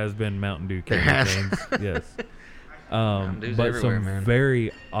 Yes, there has been Mountain Dew candy canes. Yes, but some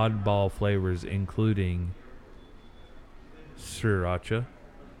very oddball flavors, including sriracha,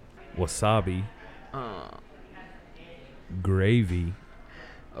 wasabi, gravy,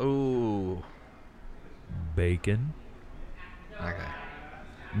 bacon. Okay.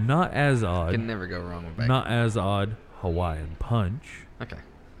 Not as odd. Can never go wrong with bacon. Not as odd, Hawaiian punch. Okay.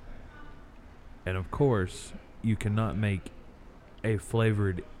 And of course, you cannot make a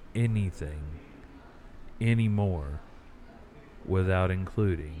flavored anything anymore without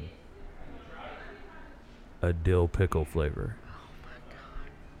including a dill pickle flavor.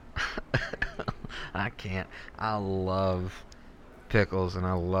 Oh my god. I can't. I love pickles and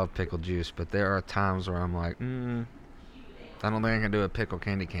I love pickle juice, but there are times where I'm like, I don't think I can do a pickle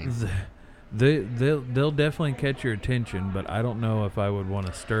candy cane. They'll definitely catch your attention, but I don't know if I would want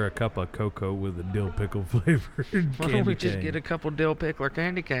to stir a cup of cocoa with a dill pickle flavored candy cane. Why don't we just get a couple dill pickle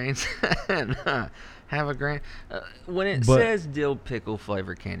candy canes and have a grand... when it says dill pickle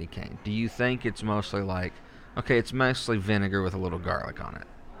flavored candy cane, do you think it's mostly like, okay, it's mostly vinegar with a little garlic on it?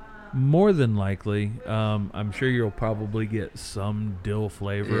 More than likely. I'm sure you'll probably get some dill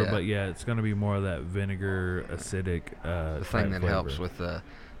flavor, Yeah. but yeah, it's going to be more of that vinegar, acidic The thing that flavor. helps with the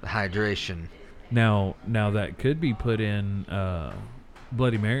hydration. Now that could be put in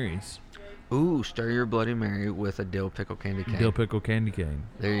Bloody Marys, Ooh, stir your Bloody Mary with a dill pickle candy cane. dill pickle candy cane.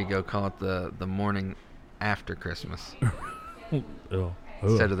 There you go. Call it the morning after Christmas. Oh.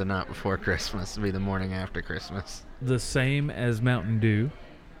 Instead of the night before Christmas, it'd be the morning after Christmas. The same as Mountain Dew.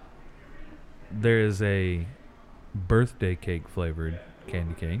 There is a birthday cake flavored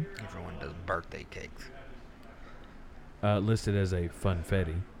candy cane Everyone does birthday cakes. listed as a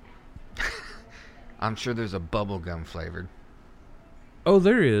funfetti. I'm sure there's a bubblegum flavored. Oh,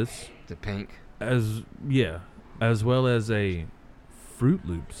 there is. The pink. As well as a Fruit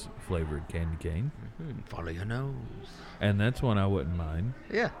Loops flavored candy cane, Follow your nose. and that's one I wouldn't mind.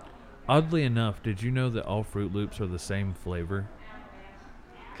 Yeah. Oddly enough, did you know that all Fruit Loops are the same flavor?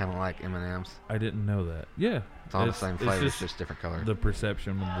 Kind of like M&M's. I didn't know that. Yeah, It's all the same flavor, it's just just different color. the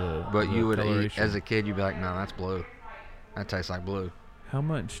perception of the. But the you would eat, coloration. as a kid, you'd be like, no, that's blue. That tastes like blue. How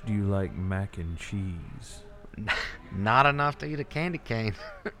much do you like mac and cheese? Not enough to eat a candy cane.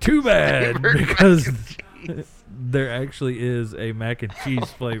 Too bad, Flavored because mac and cheese. there actually is a mac and cheese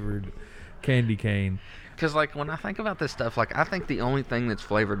flavored candy cane. Because, like, when I think about this stuff, like, I think the only thing that's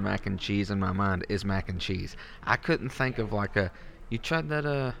flavored mac and cheese in my mind is mac and cheese. I couldn't think of, like, you tried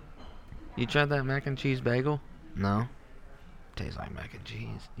that mac and cheese bagel? No. Tastes like mac and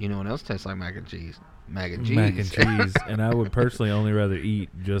cheese. You know what else tastes like mac and cheese? Mac and cheese. Mac and cheese, and I would personally only rather eat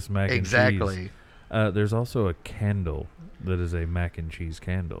just mac and cheese. Exactly. There's also a candle that is a mac and cheese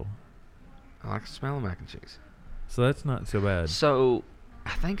candle, I like the smell of mac and cheese. so that's not so bad. So,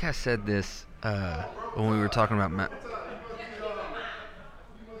 I think I said this when we were talking about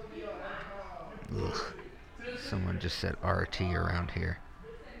Ugh. Someone just said RT around here.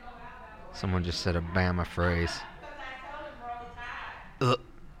 Someone just said a Bama phrase. Ugh.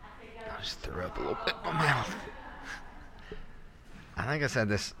 I just threw up a little bit in my mouth. I think I said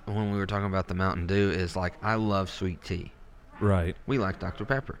this when we were talking about the Mountain Dew, is like, I love sweet tea. Right? We like Dr.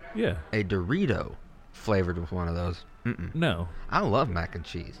 Pepper. Yeah. A Dorito flavored with one of those. No. I love mac and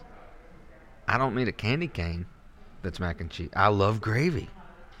cheese. I don't need a candy cane that's mac and cheese. I love gravy,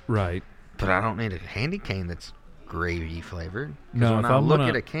 Right. but I don't need a candy cane that's gravy flavored. Because No, when if I I'm look gonna-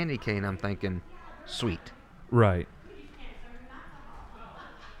 at a candy cane, I'm thinking sweet. Right.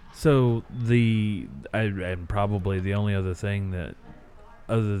 So and probably the only other thing that,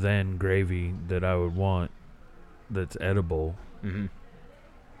 other than gravy, that I would want that's edible, Mm-hmm.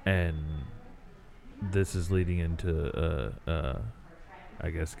 and this is leading into I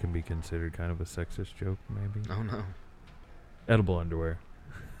guess can be considered kind of a sexist joke, maybe. Oh no. Edible underwear.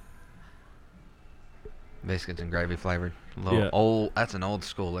 Biscuits and gravy flavored. Yeah. That's an old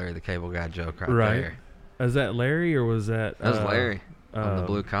school Larry the Cable Guy joke right Right. there. Is that Larry or was that? That was Larry on the um,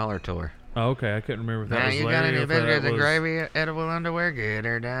 Blue Collar Tour. Oh, okay, I couldn't remember if that Now was you Larry got or any if that biscuits and was- gravy edible underwear? Get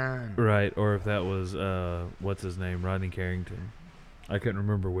her done. Right, or if that was what's his name, Rodney Carrington. I couldn't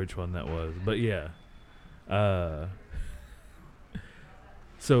remember which one that was, but yeah.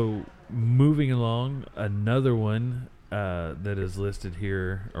 So moving along, another one that is listed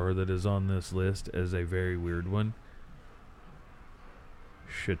here, or that is on this list as a very weird one: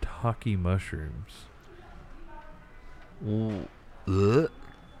 shiitake mushrooms. Ooh. Ugh.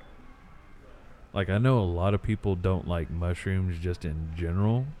 Like, I know a lot of people don't like mushrooms just in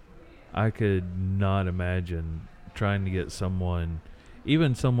general. I could not imagine trying to get someone,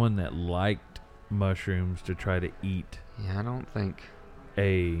 even someone that liked mushrooms, to try to eat Yeah, I don't think.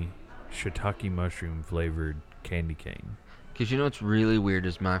 a shiitake mushroom flavored candy cane. Because you know what's really weird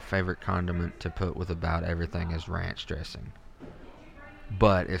is my favorite condiment to put with about everything is ranch dressing.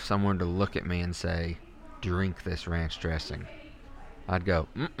 But if someone were to look at me and say, drink this ranch dressing, I'd go,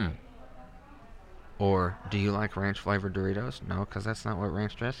 mm-mm. Or, do you like ranch flavored Doritos? No, because that's not what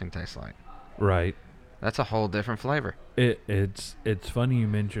ranch dressing tastes like. Right. That's a whole different flavor. It's funny you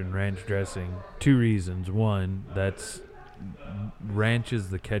mentioned ranch dressing. Two reasons. One, that's ranch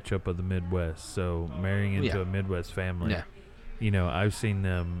is the ketchup of the Midwest, so marrying into Yeah. a Midwest family. Yeah. You know, I've seen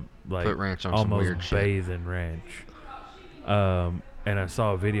them like Put ranch on some almost weird shit. bathe in ranch. And I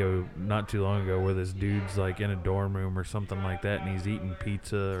saw a video not too long ago where this dude's like in a dorm room or something like that, and he's eating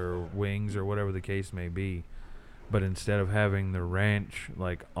pizza or wings or whatever the case may be. But instead of having the ranch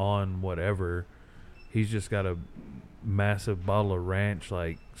like on whatever, he's just got a massive bottle of ranch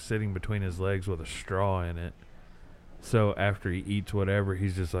like sitting between his legs with a straw in it. So after he eats whatever,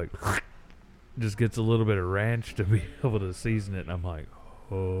 he's just like just gets a little bit of ranch to be able to season it. And I'm like,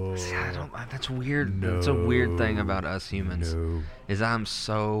 See, that's weird. That's a weird thing about us humans. No. Is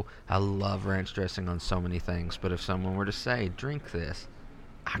I love ranch dressing on so many things, but if someone were to say, drink this,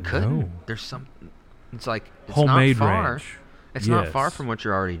 I couldn't. No. There's some, it's like, it's Homemade not far. ranch. It's not far Yes. from what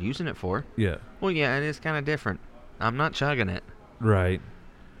you're already using it for. Yeah. Well, yeah, it is kind of different. I'm not chugging it. Right.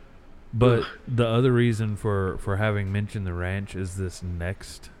 But Ugh. the other reason for having mentioned the ranch is this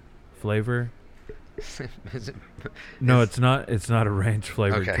next flavor. Is it, No, is- it's not. It's not a ranch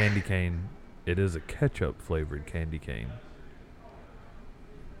flavored Okay. candy cane. It is a ketchup flavored candy cane.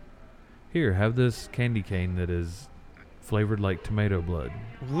 Here, have this candy cane that is flavored like tomato blood.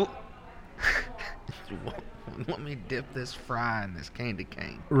 Let me dip this fry in this candy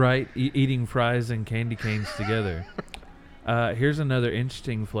cane. Right, eating fries and candy canes together. Here's another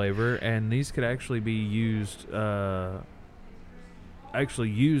interesting flavor, and these could actually be used, as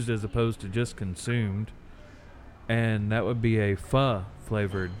opposed to just consumed, and that would be a pho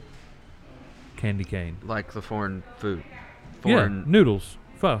flavored candy cane. Like the foreign food. Yeah, noodles,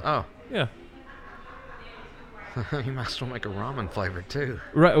 pho. Oh. Yeah, You might as well make a ramen flavor too.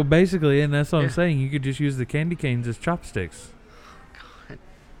 right. Well, basically, and that's what I'm Yeah. saying. You could just use the candy canes as chopsticks. God.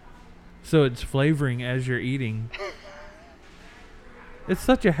 So it's flavoring as you're eating. It's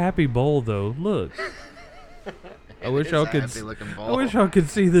such a happy bowl, though. Look. I wish y'all could. I wish y'all could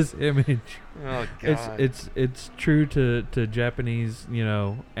see this image. Oh God. It's true to Japanese,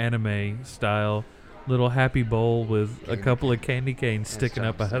 anime style. Little happy bowl with a couple of candy canes sticking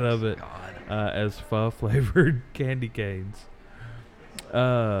up ahead of it as pho flavored candy canes.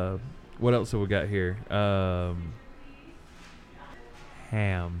 What else have we got here?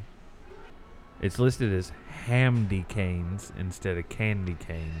 Ham. It's listed as hamdy canes instead of candy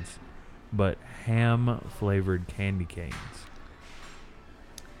canes, but ham flavored candy canes.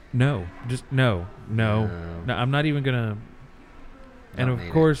 No, just no. I'm not even gonna. And Don't of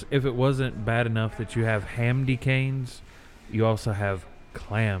need course, if it wasn't bad enough that you have hamdy canes, you also have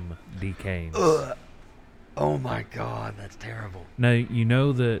clam canes. Ugh. Oh my God, that's terrible. Now you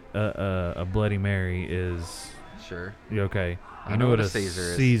know that a Bloody Mary is Sure. okay. I You know what a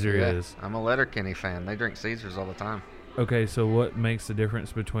Caesar Caesar Yeah, is. I'm a Letterkenny fan. They drink Caesars all the time. Okay, so what makes the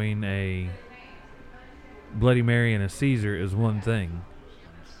difference between a Bloody Mary and a Caesar is one thing: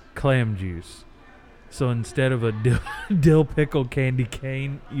 clam juice. So instead of a dill pickle candy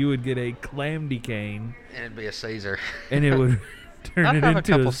cane, you would get a clamdy cane, And it'd be a Caesar. and it would turn I'd it have a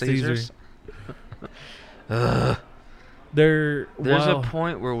into couple a Caesar. Caesars. Ugh. There's There's a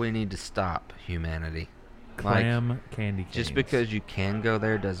point where we need to stop humanity. clam candy canes. Just because you can go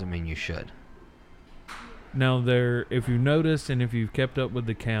there doesn't mean you should. Now if you noticed and if you've kept up with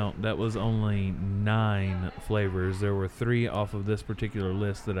the count, that was only 9 flavors. There were 3 off of this particular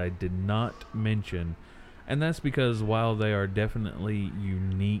list that I did not mention. And that's because while they are definitely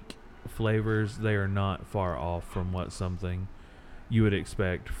unique flavors, they are not far off from what something you would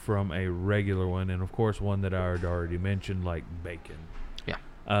expect from a regular one. And of course, one that I had already mentioned, like bacon. Yeah.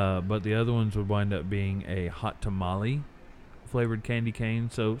 But the other ones would wind up being a hot tamale flavored candy cane,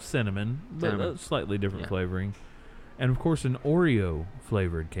 so cinnamon, but a slightly different flavoring, and of course an Oreo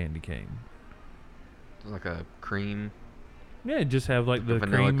flavored candy cane. Like a cream. Yeah, just have like the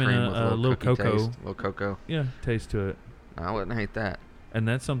vanilla cream cream and with a little cookie cocoa. taste, little cocoa. Yeah, taste to it, I wouldn't hate that. and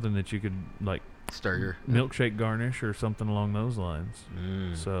that's something that you could like Stir your milkshake garnish or something along those lines.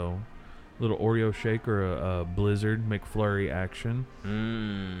 Mm. So, little Oreo shake or a Blizzard McFlurry action.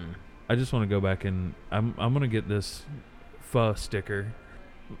 Mm. I just want to go back and I'm gonna get this pho sticker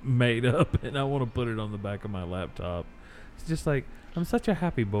made up, and I want to put it on the back of my laptop. It's just like, I'm such a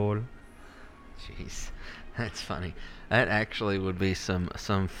happy boy. Jeez, that's funny. That actually would be some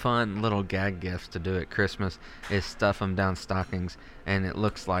fun little gag gifts to do at Christmas. Is stuff them down stockings, and it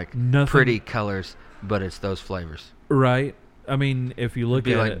looks like Nothing- pretty colors, but it's those flavors. Right? I mean, if you look It'd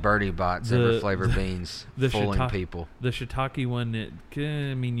be at like it, Birdie Bots, the- every flavor beans, the fooling shiitake- people. the shiitake one,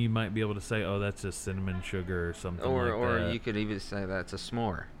 I mean, you might be able to say, oh, that's just cinnamon sugar or something Or like that. or you could even say that's a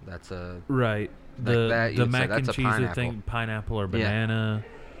s'more. That's a Right. Like The that, you the would say mac and that's a cheese pineapple. thing, pineapple or Yeah. banana.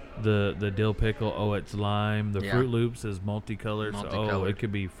 The dill pickle, oh, it's lime. The Yeah. Fruit Loops is multicolored. So, oh, Multicolored. it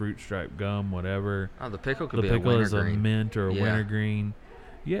could be fruit stripe gum, whatever. oh the pickle could The be pickle a is a wintergreen. mint or a Yeah. wintergreen.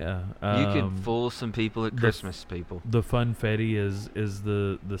 Yeah. You could um, fool some people at the Christmas, people. The funfetti is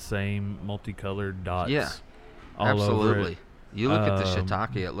the same multicolored dots. Yeah, all absolutely. over it. You look at the Um,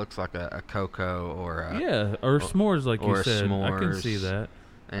 shiitake, it looks like a cocoa or a, Yeah, or s'mores like you or said. I can see s'mores. that.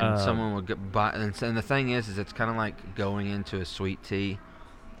 and someone would get buy. And the thing is it's kind of like going into a sweet tea,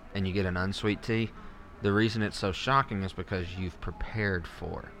 and you get an unsweet tea. The reason it's so shocking is because you've prepared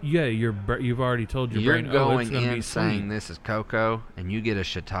for. Yeah, you've already told your You're brain, going it's going to in be saying sweet. this is cocoa, and you get a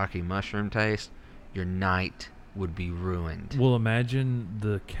shiitake mushroom taste, your night would be ruined. Well, imagine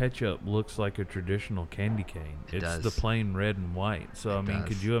the ketchup looks like a traditional candy cane. It It's does. the plain red and white. So, It could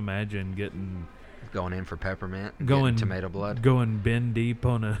does. you imagine Going in for peppermint, and going getting tomato blood. going bin deep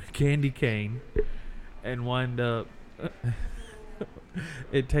on a candy cane, and wind up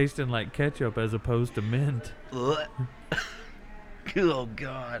it tasting like ketchup as opposed to mint? Ugh. Oh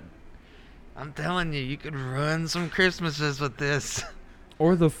God! I'm telling you, you could ruin some Christmases with this.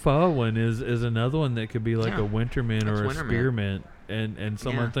 Or the pho one is another one that could be like Yeah, a winter mint that's or a winter mint. spearmint, and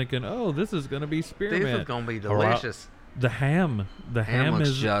someone Yeah. thinking, oh, this is gonna be These spearmint. are gonna be Or delicious. the ham Ham looks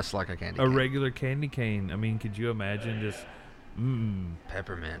is just like a candy a cane. regular candy cane. Could you imagine just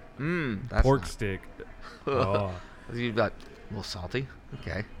Peppermint. That's pork not- stick? Oh. You've got a little salty.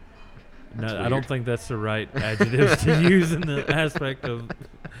 Okay. No, That's I don't weird. think that's the right adjectives to use in the aspect of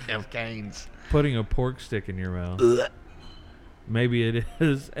Canes. putting a pork stick in your mouth. Maybe it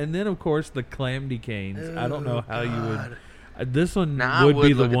is. And then, of course, the clamdy canes. I don't know how you would. This one Now, would I would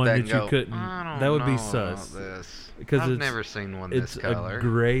be the look at one that that and you go, couldn't. I don't That would be know sus. about this. Because I've it's- never seen one It's this color. a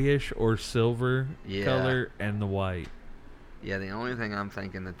grayish or silver Yeah. color and the white. Yeah, the only thing I'm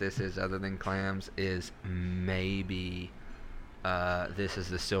thinking that this is other than clams is maybe this is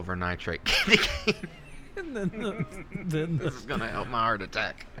the silver nitrate candy cane. And then This is gonna help my heart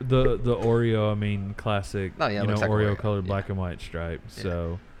attack. the Oreo, classic. Oh, yeah, it you know, looks like Oreo Oreo, colored yeah. black and white stripe. Yeah.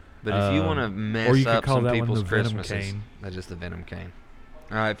 So. But if you want to or mess you could up call some that one people's the Venom Christmases, cane. that's just the Venom cane.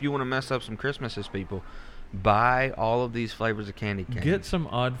 If you want to mess up some Christmases, people, buy all of these flavors of candy canes. Get some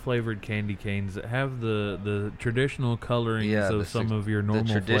odd flavored candy canes that have the traditional colorings Yeah, of the some six- of your normal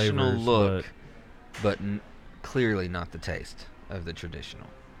the traditional flavors, look, but clearly not the taste of the traditional.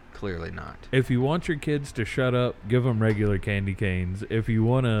 Clearly not. if you want your kids to shut up, give them regular candy canes. If you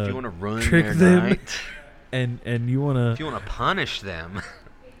want If you want to to ruin trick their them, night, and you want if to you want to punish them,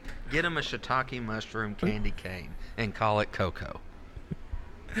 get them a shiitake mushroom candy cane and call it cocoa.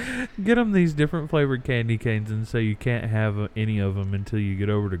 get them these different flavored candy canes and say you can't have any of them until you get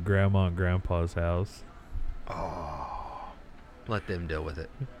over to Grandma and Grandpa's house, Oh, let them deal with it.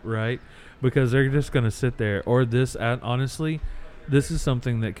 right? Because they're just going to sit there. Or this, honestly, this is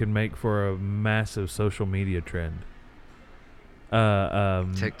something that can make for a massive social media trend.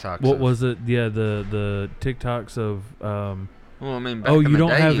 TikToks. What was it? Yeah, the TikToks of Well, I mean, back oh, in you the don't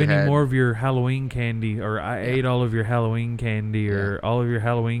day, have you any had- more of your Halloween candy, or I ate all of your Halloween candy, or all of your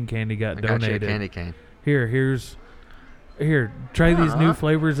Halloween candy got I got you a donated. candy cane. Here, try these new Uh-huh.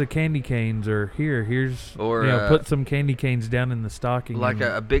 flavors of candy canes, or here's Or, put some candy canes down in the stocking. Like and-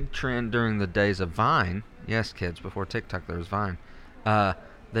 a big trend during the days of Vine. Yes, kids, before TikTok there was Vine.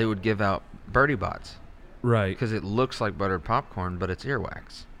 They would give out Birdie Bots right, because it looks like buttered popcorn, but it's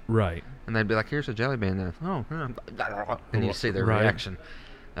earwax. right. And they'd be like, "Here's a jelly bean." And and you see their Right. reaction.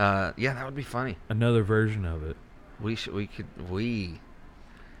 Yeah, that would be funny. Another version of it. We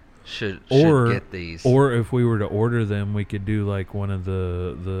should Or get these. Or if we were to order them, we could do like one of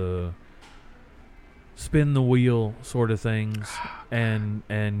the spin the wheel sort of things, and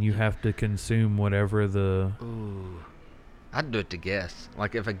you have to consume whatever the Ooh, I'd do it to guests.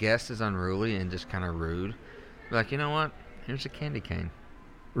 Like if a guest is unruly and just kind of rude, be like, you know what? Here's a candy cane.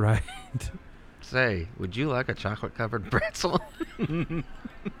 right. Say, would you like a chocolate covered pretzel?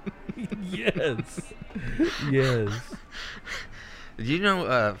 Yes. Yes. Do you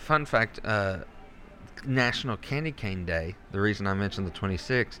know, fun fact, National Candy Cane Day, the reason I mentioned the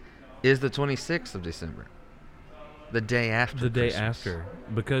 26th, is the 26th of December. The day after The day Christmas. after,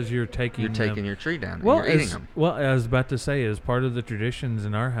 because you're taking You're them- taking your tree down well, and you're eating them. Well, I was about to say, as part of the traditions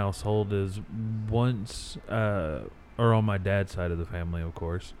in our household is once, or on my dad's side of the family, of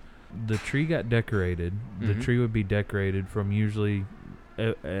course, the tree got decorated. The Mhm. tree would be decorated from usually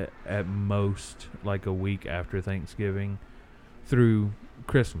at most like a week after Thanksgiving through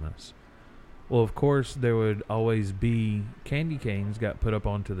Christmas. Well, of course, there would always be candy canes got put up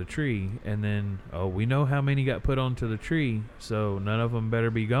onto the tree, and then, we know how many got put onto the tree, so none of them better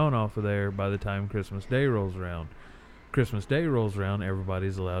be gone off of there by the time Christmas Day rolls around. Christmas Day rolls around,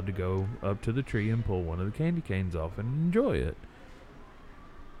 everybody's allowed to go up to the tree and pull one of the candy canes off and enjoy it.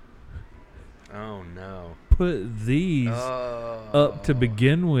 Oh, no. Put these up to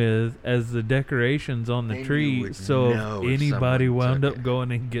begin with as the decorations on the Then you tree, would so know if if anybody someone wound took up it.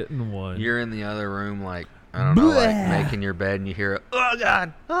 going and getting one. You're in the other room, like, I don't know, like Bleh. making your bed and you hear, oh,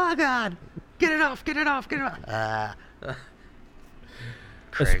 God, get it off, get it off, get it off.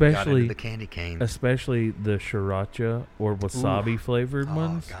 Craig got Especially- into the candy cane. Especially the sriracha or wasabi flavored Oh,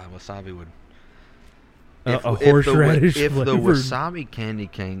 ones. God, wasabi would. A horseradish if the flavored. wasabi candy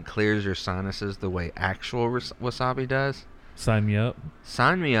cane clears your sinuses the way actual wasabi does, Sign me up.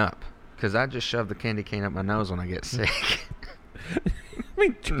 sign me up. Because I just shove the candy cane up my nose when I get sick.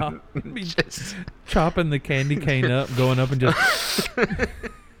 Just chopping the candy cane up, going up and just. Would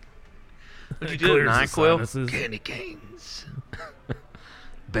you do Clears the NyQuil? sinuses. Candy canes.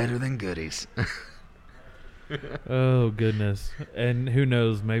 Better than goodies. Oh goodness! And who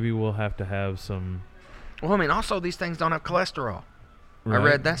knows? Maybe we'll have to have some. Well, I mean, also these things don't have cholesterol. Right? I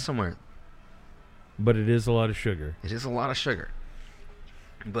read that somewhere. But it is a lot of sugar. It is a lot of sugar,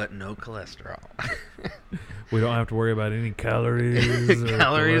 but no cholesterol. We don't have to worry about any calories.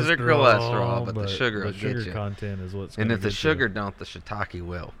 Calories or cholesterol, but the sugar will the sugar get you. content is what's. And gonna if the get sugar you. don't, the shiitake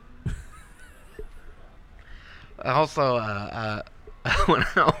will. Also, when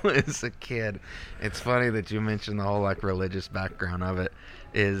I was a kid, it's funny that you mentioned the whole like religious background of it.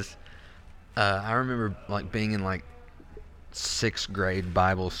 Is I remember like being in like 6th grade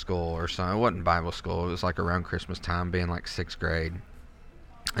Bible school or something. It wasn't Bible school. It was like around Christmas time, being like 6th grade.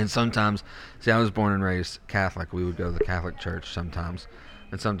 And sometimes, see, I was born and raised Catholic. We would go to the Catholic church sometimes,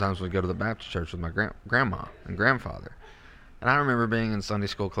 and sometimes we'd go to the Baptist church with my grandma and grandfather. And I remember being in Sunday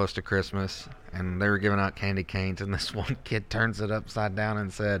school close to Christmas, and they were giving out candy canes, and this one kid turns it upside down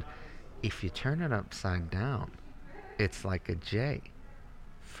and said, "If you turn it upside down, it's like a J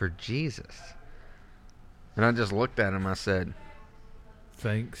for Jesus." And I just looked at him. I said,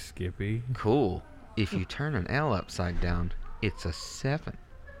 Thanks, Skippy. "Cool. If you turn an L upside down, it's a 7."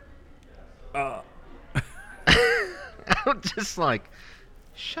 I was just like,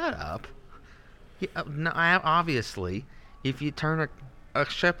 shut up. Yeah, no, obviously, if you turn a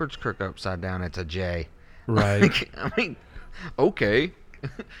shepherd's crook upside down, it's a J. Right. Like, I mean, okay.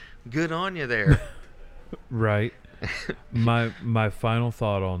 Good on you there. Right. My final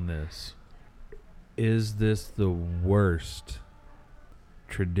thought on this. Is this the worst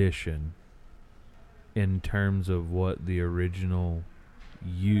tradition in terms of what the original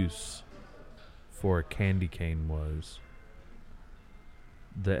use for a candy cane was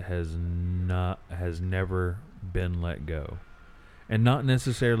that has never been let go? And not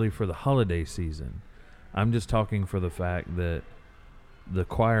necessarily for the holiday season. I'm just talking for the fact that the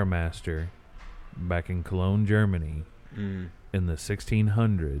choir master back in Cologne, Germany, in the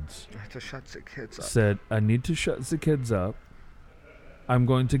 1600s, I have to shut the kids up. said, "I need to shut the kids up. I'm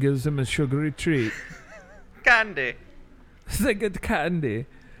going to give them a sugary treat." Candy. They get candy.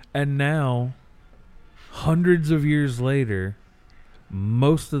 And now, hundreds of years later,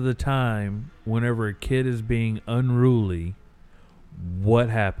 most of the time, whenever a kid is being unruly, what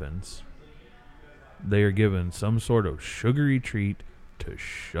happens? They are given some sort of sugary treat to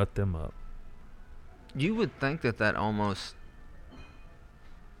shut them up. You would think that almost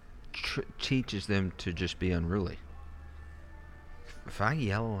teaches them to just be unruly. If I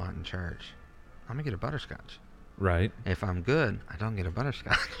yell a lot in church, I'm going to get a butterscotch. Right? If I'm good, I don't get a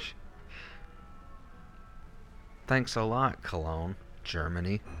butterscotch. Thanks a lot, Cologne,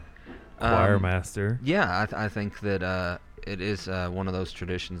 Germany. Choir master. Yeah, I think that it is one of those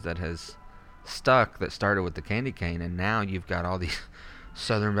traditions that has stuck, that started with the candy cane, and now you've got all these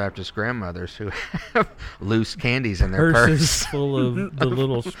Southern Baptist grandmothers who have loose candies in their Purses purse. full of the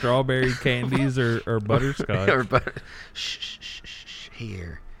little strawberry candies or butterscotch. Or shh, shh, shh, shh,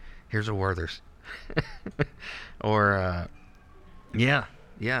 here's a Werther's. Or, yeah,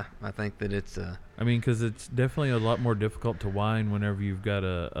 I think that it's... I mean, because it's definitely a lot more difficult to whine whenever you've got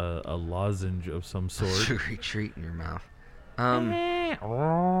a lozenge of some sort. sugary treat in your mouth.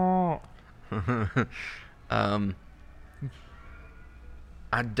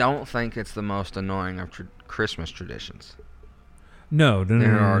 I don't think it's the most annoying of Christmas traditions. No.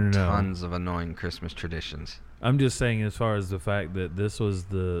 There are tons of annoying Christmas traditions. I'm just saying, as far as the fact that this was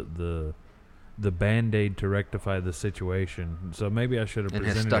the Band-Aid to rectify the situation. So maybe I should have And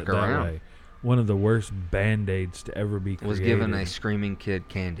has presented stuck it that around. way. One of the worst Band-Aids to ever be created. Was given a screaming kid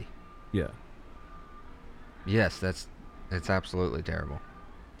candy. Yeah. Yes, it's absolutely terrible.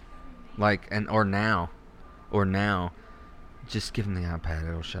 Like, or now, just give him the iPad,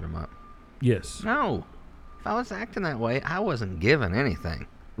 it'll shut him up. Yes. No. If I was acting that way, I wasn't given anything.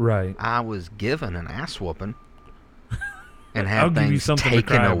 Right. I was given an ass whooping. And I'll had give you things something to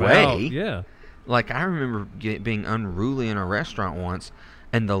taken cry away. about. Yeah. Like, I remember being unruly in a restaurant once,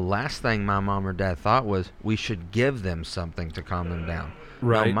 and the last thing my mom or dad thought was, we should give them something to calm them down.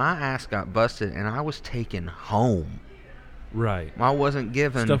 Right. No, my ass got busted, and I was taken home. Right. I wasn't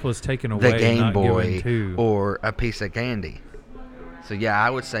given Stuff was taken away, the Game not Boy given to. or a piece of candy. So, yeah, I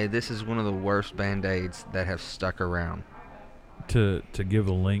would say this is one of the worst Band-Aids that have stuck around. To give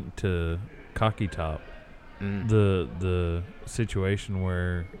a link to Cocky Top. the situation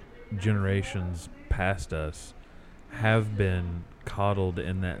where generations past us have been coddled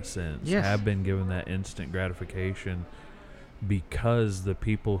in that sense, Yes. have been given that instant gratification because the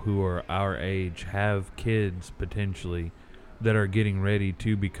people who are our age have kids potentially that are getting ready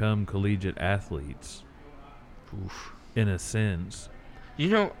to become collegiate athletes. Oof. In a sense, You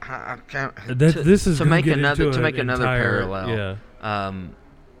know, this is to gonna make get another into to an make another entire- parallel.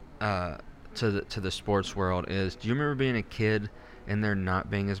 Yeah. To the sports world is. Do you remember being a kid and there not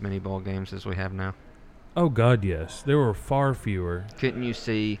being as many bowl games as we have now? Oh God, yes. There were far fewer. Couldn't you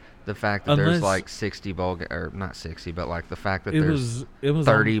see the fact that there's Unless- like 60 or not 60, but like the fact that It there's was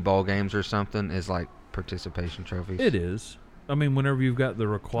 30 bowl games or something is like participation trophies? It is. I mean, whenever you've got the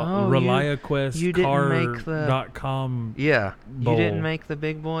Oh, ReliaQuest you didn't make the- car.com. Yeah. Bowl. You didn't make the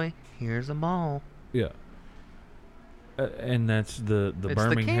big boy. Here's a ball. Yeah. And that's the It's the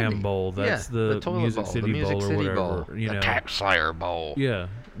Birmingham candy. Bowl. That's Yeah, the toilet Music bowl, City the Music Bowl City or whatever. Bowl, You the know. Tax Slayer Bowl. Yeah.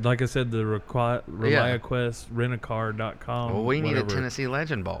 Like I said, the ReliaQuest, rentacar.com. Well, we need a whatever. Tennessee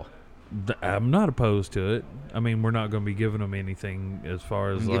Legend Bowl. I'm not opposed to it. I mean, we're not going to be giving them anything as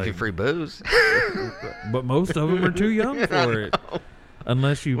far as Give like. you free booze. But most of them are too young for it.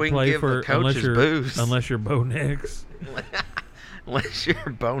 Unless you We can play give the for coaches booze. unless you're Bo Nix. Unless you're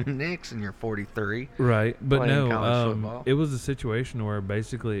Bo Nix and you're 43. Right, but Playing college no, football. it was a situation where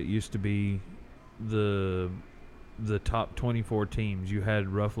basically it used to be the top 24 teams. You had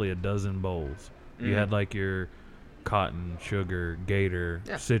roughly a dozen bowls. You Mhm. had like your cotton, sugar, gator,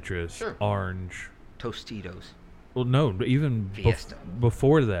 Yeah, citrus, sure. orange. Tostitos. Well, no, but even Fiesta.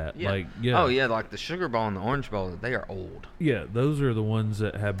 before that, Yeah. like yeah, Oh, yeah, like the Sugar Bowl and the Orange Bowl, they are old. yeah, those are the ones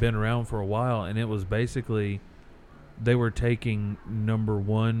that have been around for a while, and it was basically they were taking number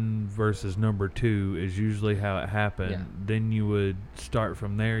 1 versus number 2 is usually how it happened. Yeah. Then you would start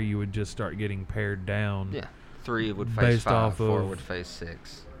from there. You would just start getting pared down. Yeah. 3 would face Based 5, off 4 of- would face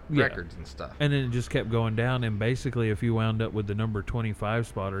 6. Yeah. Records and stuff. And then it just kept going down. And basically, if you wound up with the number 25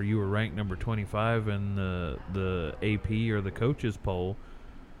 spot, or you were ranked number 25 in the AP or the coaches poll,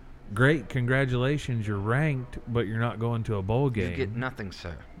 great, congratulations, you're ranked, but you're not going to a bowl game. You get nothing,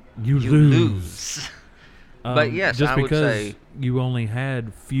 sir. You You lose. lose. But yes, just I would because say- you only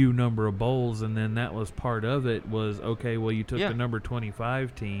had few number of bowls, and then that was part of it. Was okay. Well, you took Yeah. the number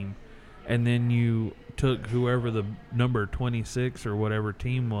 25 team, and then you took whoever the number 26 or whatever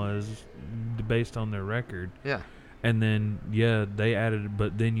team was, based on their record, Yeah. and then they added,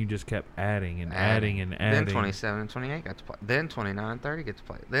 but then you just kept adding and adding and adding. Then 27 and 28 got to play. Then 29 and 30 get to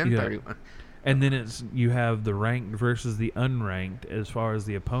play. Then Yeah. 31. And then you have the ranked versus the unranked as far as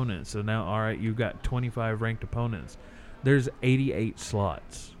the opponents. So now, all right, you've got 25 ranked opponents. There's 88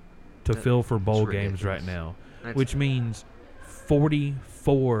 slots to fill for bowl That's games right ridiculous. now, That's- which means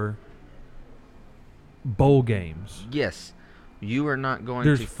 44 bowl games. Yes, you are not going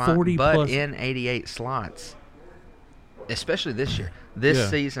There's to find, 40 but plus- in 88 slots, especially this year. This Yeah.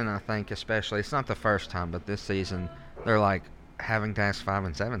 season, I think, especially, it's not the first time, but this season, they're like having to ask 5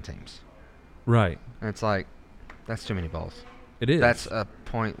 and 7 teams. Right. And it's like, that's too many bowls. It is. That's a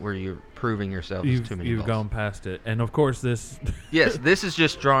point where you're proving yourself as too many You've bowls. gone past it. And of course, this. Yes, this is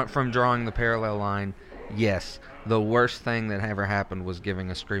just drawing the parallel line. Yes, the worst thing that ever happened was giving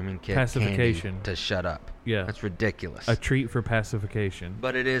a screaming kid Pacification. candy to shut up. Yeah. That's ridiculous. A treat for pacification.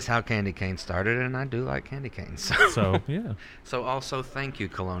 But it is how candy cane started, and I do like candy canes. So, yeah. So also thank you,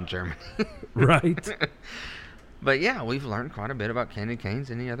 Cologne, Germany. Right. But yeah, we've learned quite a bit about candy canes.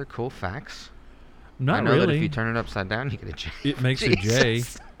 Any other cool facts? Not I know really. that if you turn it upside down, you get a J. It makes a J.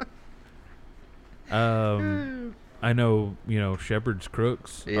 Jesus. I know, Shepherd's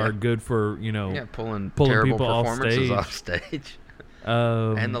Crooks Yeah. are good for, Yeah, pulling pulling terrible people off performances stage. off stage.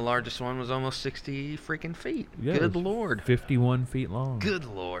 and And the largest one was almost 60 freaking feet. Yeah, Good it was lord. 51 feet long. Good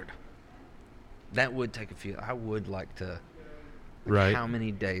lord. That would take a few. I would like to. Right. How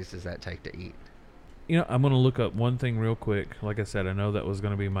many days does that take to eat? I'm going to look up one thing real quick. Like I said, I know that was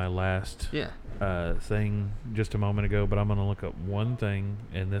going to be my last Yeah. thing just a moment ago, but I'm going to look up one thing,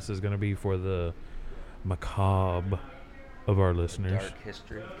 and this is going to be for the macabre of our listeners. Dark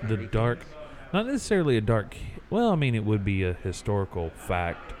history. of The candy dark, canes. not necessarily a dark, well, I mean, it would be a historical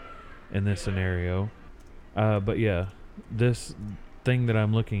fact in this scenario. But yeah, this thing that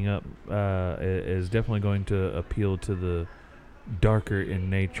I'm looking up is definitely going to appeal to the darker in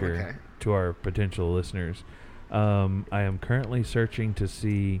nature Okay. to our potential listeners. I am currently searching to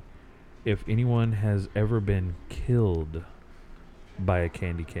see if anyone has ever been killed by a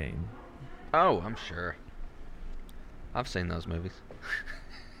candy cane. Oh, I'm sure. I've seen those movies.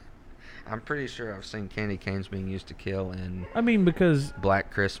 I'm pretty sure I've seen candy canes being used to kill in I mean, because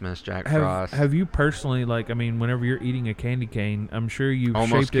Black Christmas, Jack Frost. have you personally, like, I mean, whenever you're eating a candy cane, I'm sure you've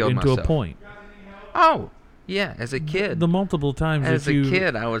Almost shaped it killed into a myself. point. Oh, yeah, as a kid. The multiple times As that a you...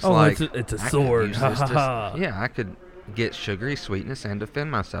 kid, I was oh, like, it's a I could sword. use Ha this ha to- ha. Yeah, I could get sugary sweetness and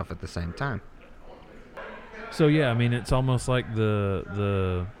defend myself at the same time. So, yeah, I mean, it's almost like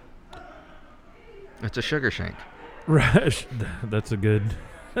the It's a sugar shank. Right, that's a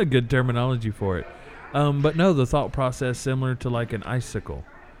good terminology for it. But no, the thought process similar to like an icicle.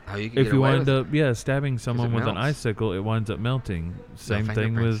 Oh, you can If get you away wind with up stabbing someone with an melts. icicle, it winds up melting. Same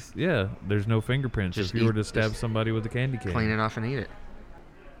thing with fingerprints. there's no fingerprints. Just If you were eat- to stab just somebody with a candy cane, clean it off and eat it.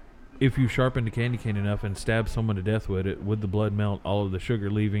 if you sharpened a candy cane enough and stabbed someone to death with it, would the blood melt all of the sugar,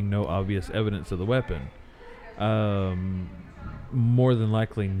 leaving no obvious evidence of the weapon? More than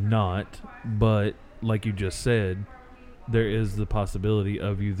likely not, but like you just said, there is the possibility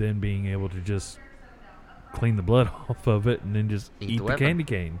of you then being able to just clean the blood off of it and then just Eat eat the the weapon. candy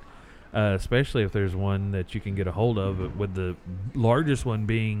cane. Especially if there's one that you can get a hold of, with the largest one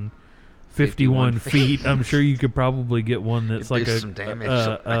being 51 feet. I'm sure you could probably get one that's Could like do a some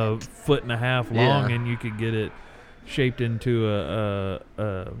damage. foot and a half long, Yeah. and you could get it shaped into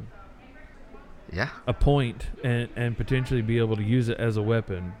Yeah, a point and potentially be able to use it as a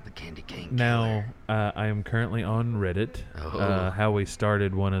weapon. the candy cane Now, killer. I am currently on Reddit. Oh. How we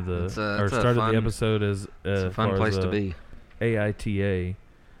started one of the It's a started fun- the episode as It's a fun far place as to be. AITA.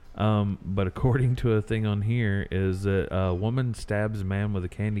 But according to a thing on here, is that a woman stabs a man with a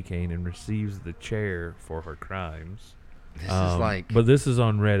candy cane and receives the chair for her crimes. This is like But this is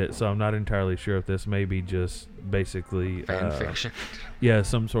on Reddit, so I'm not entirely sure if this may be just basically fan fiction. yeah,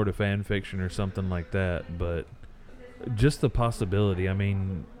 some sort of fan fiction or something like that. But just the possibility. I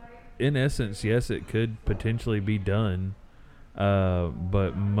mean, in essence, yes, it could potentially be done.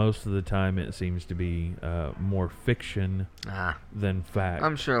 But most of the time, it seems to be more fiction than fact.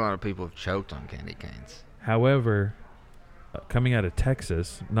 I'm sure a lot of people have choked on candy canes. However, coming out of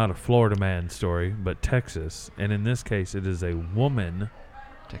Texas, not a Florida man story, but Texas, and in this case, it is a woman.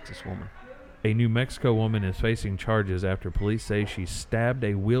 Texas woman. A New Mexico woman is facing charges after police say she stabbed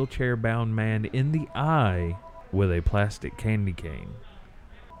a wheelchair-bound man in the eye with a plastic candy cane.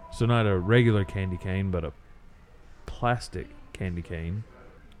 So not a regular candy cane, but a plastic candy cane.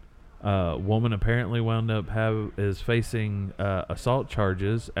 Woman apparently wound up is facing assault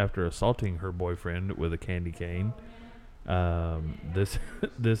charges after assaulting her boyfriend with a candy cane.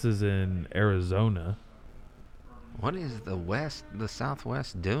 This is in Arizona. What is the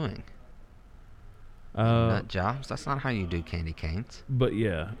Southwest doing? Uh, Nut jobs? That's not how you do candy canes. But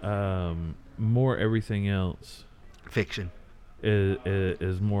yeah, more everything else Fiction.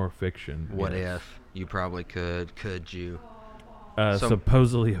 is more fiction. What yes. if you probably could? Could you?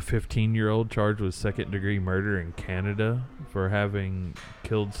 Supposedly a 15-year-old charged with second-degree murder in Canada for having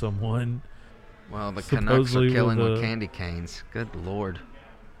killed someone. Well, the Canucks are Supposedly killing with with a- candy canes. Good lord.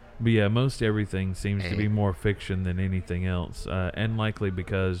 But yeah, most everything seems to Hey. be more fiction than anything else. And likely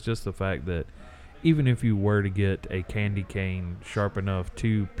because just the fact that even if you were to get a candy cane sharp enough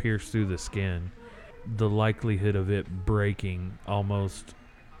to pierce through the skin, the likelihood of it breaking almost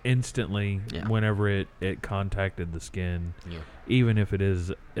instantly Yeah. whenever it contacted the skin, Yeah. even if it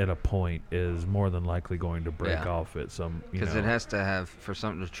is at a point, is more than likely going to break Yeah. off at some, Because it has to have, for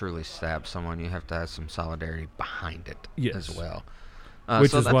something to truly stab someone, you have to have some solidarity behind it Yes. as well.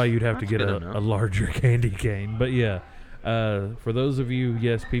 which so is why that's- you'd have to that's get good a enough. larger candy cane. But yeah, for those of you,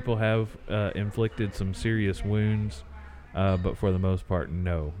 yes, people have inflicted some serious wounds, but for the most part,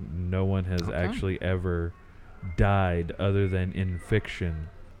 no one has Okay. actually ever died other than in fiction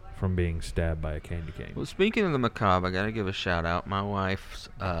from being stabbed by a candy cane. Well, speaking of the macabre, I gotta give a shout out. My wife's,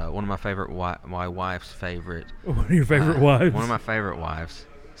 one of my favorite, my wife's favorite. One of your favorite wives? One of my favorite wives,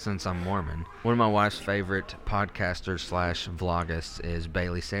 since I'm Mormon. One of my wife's favorite podcasters / vlogists is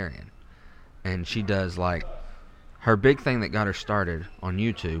Bailey Sarian, and she does like her big thing that got her started on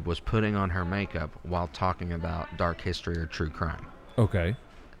YouTube was putting on her makeup while talking about dark history or true crime. Okay.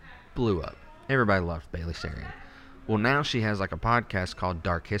 Blew up. Everybody loved Bailey Sarian. Well, now she has like a podcast called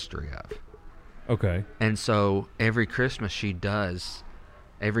Dark History of. Okay. And so every Christmas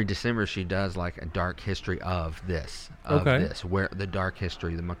every December she does like a dark history of this, Okay. where the dark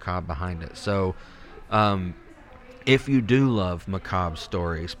history, the macabre behind it. So, if you do love macabre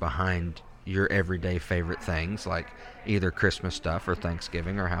stories behind your everyday favorite things, like either Christmas stuff or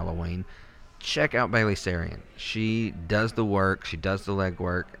Thanksgiving or Halloween, check out Bailey Sarian. She does the work, she does the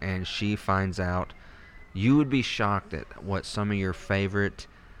legwork, and she finds out. You would be shocked at what some of your favorite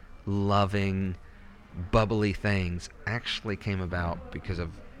loving, bubbly things actually came about because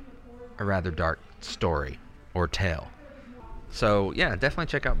of a rather dark story or tale. So yeah, definitely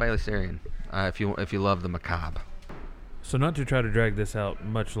check out Bailey Sarian if you love the macabre. So not to try to drag this out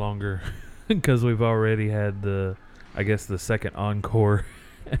much longer, because we've already had the second encore,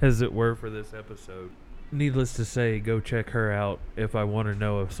 as it were, for this episode. Needless to say, go check her out if I want to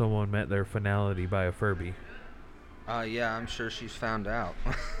know if someone met their finality by a Furby. Yeah, I'm sure she's found out.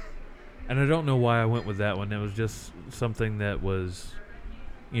 And I don't know why I went with that one. It was just something that was,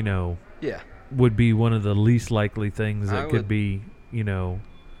 Yeah. would be one of the least likely things that could would- be,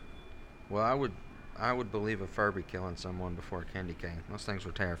 Well, I would believe a Furby killing someone before a candy cane. Those things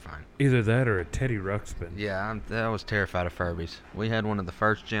were terrifying. either that or a Teddy Ruxpin. Yeah, I was terrified of Furbies. We had one of the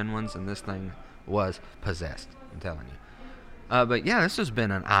first gen ones, and this thing was possessed. I'm telling you. But yeah, this has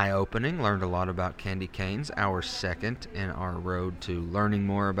been an eye-opening. Learned a lot about candy canes. Our second in our road to learning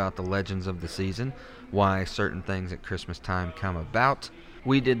more about the legends of the season, why certain things at Christmas time come about.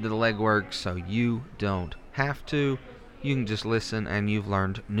 We did the legwork, so you don't have to. You can just listen, and you've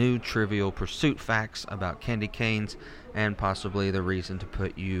learned new Trivial Pursuit facts about candy canes, and possibly the reason to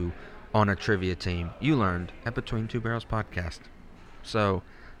put you on a trivia team you learned at Between Two Barrels podcast. So,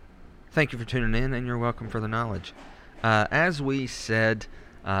 thank you for tuning in, and you're welcome for the knowledge. As we said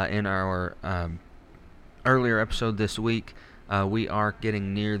in our earlier episode this week, we are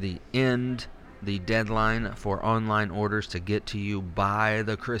getting near the end, the deadline for online orders to get to you by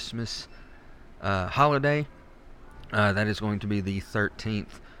the Christmas holiday. That is going to be the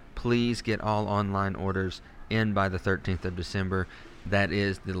 13th. Please get all online orders in by the 13th of December. That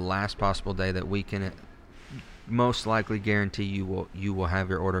is the last possible day that we can most likely guarantee you will have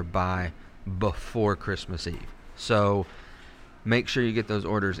your order by before Christmas Eve. So make sure you get those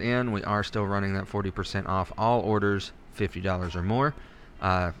orders in. We are still running that 40% off all orders $50 or more.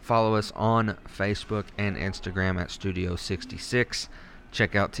 Follow us on Facebook and Instagram at Studio 66.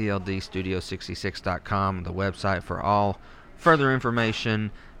 Check out tldstudio66.com, the website for all further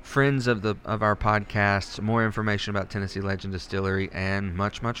information, friends of our podcasts, more information about Tennessee Legend Distillery, and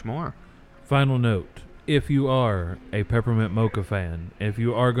much, much more. Final note, if you are a Peppermint Mocha fan, if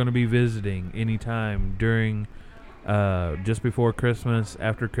you are going to be visiting anytime during just before Christmas,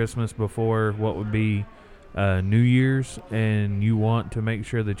 after Christmas, before what would be New Year's, and you want to make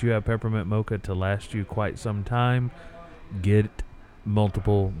sure that you have Peppermint Mocha to last you quite some time, get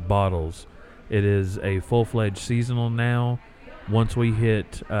multiple bottles. It is a full-fledged seasonal now. Once we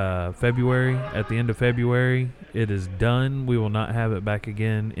hit February, at the end of February, it is done. We will not have it back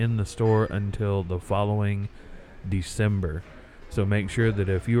again in the store until the following December. So make sure that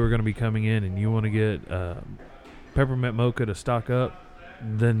if you are going to be coming in and you want to get Peppermint Mocha to stock up,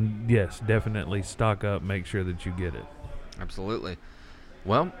 then yes, definitely stock up. Make sure that you get it. Absolutely.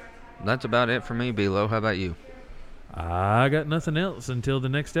 Well, that's about it for me, Bilo. How about you? I got nothing else until the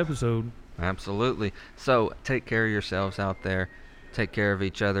next episode. Absolutely. So take care of yourselves out there. Take care of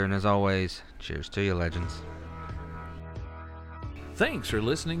each other. And as always, cheers to you, legends. Thanks for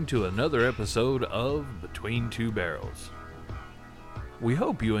listening to another episode of Between Two Barrels. We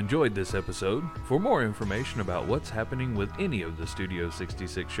hope you enjoyed this episode. For more information about what's happening with any of the Studio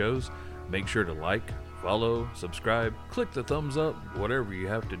 66 shows, make sure to like, follow, subscribe, click the thumbs up, whatever you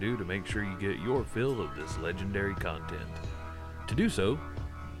have to do to make sure you get your fill of this legendary content. To do so,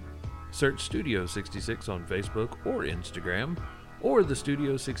 search Studio 66 on Facebook or Instagram, or the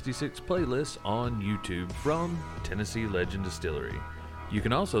Studio 66 playlist on YouTube from Tennessee Legend Distillery. You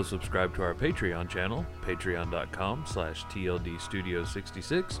can also subscribe to our Patreon channel,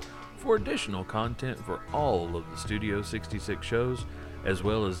 patreon.com/TLDstudio66, for additional content for all of the Studio 66 shows, as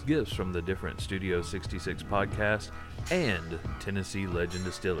well as gifts from the different Studio 66 podcasts and Tennessee Legend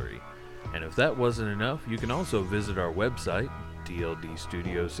Distillery. And if that wasn't enough, you can also visit our website,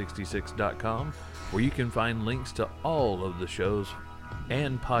 tldstudio66.com, where you can find links to all of the shows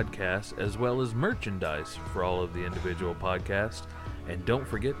and podcasts, as well as merchandise for all of the individual podcasts. And don't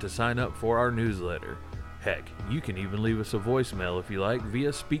forget to sign up for our newsletter. Heck, you can even leave us a voicemail if you like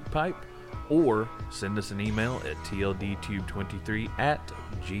via SpeakPipe, or send us an email at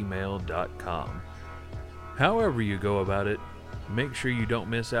tldtube23@gmail.com. However you go about it, make sure you don't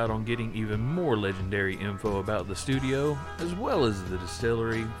miss out on getting even more legendary info about the studio, as well as the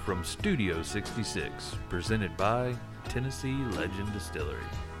distillery from Studio 66, presented by Tennessee Legend Distillery.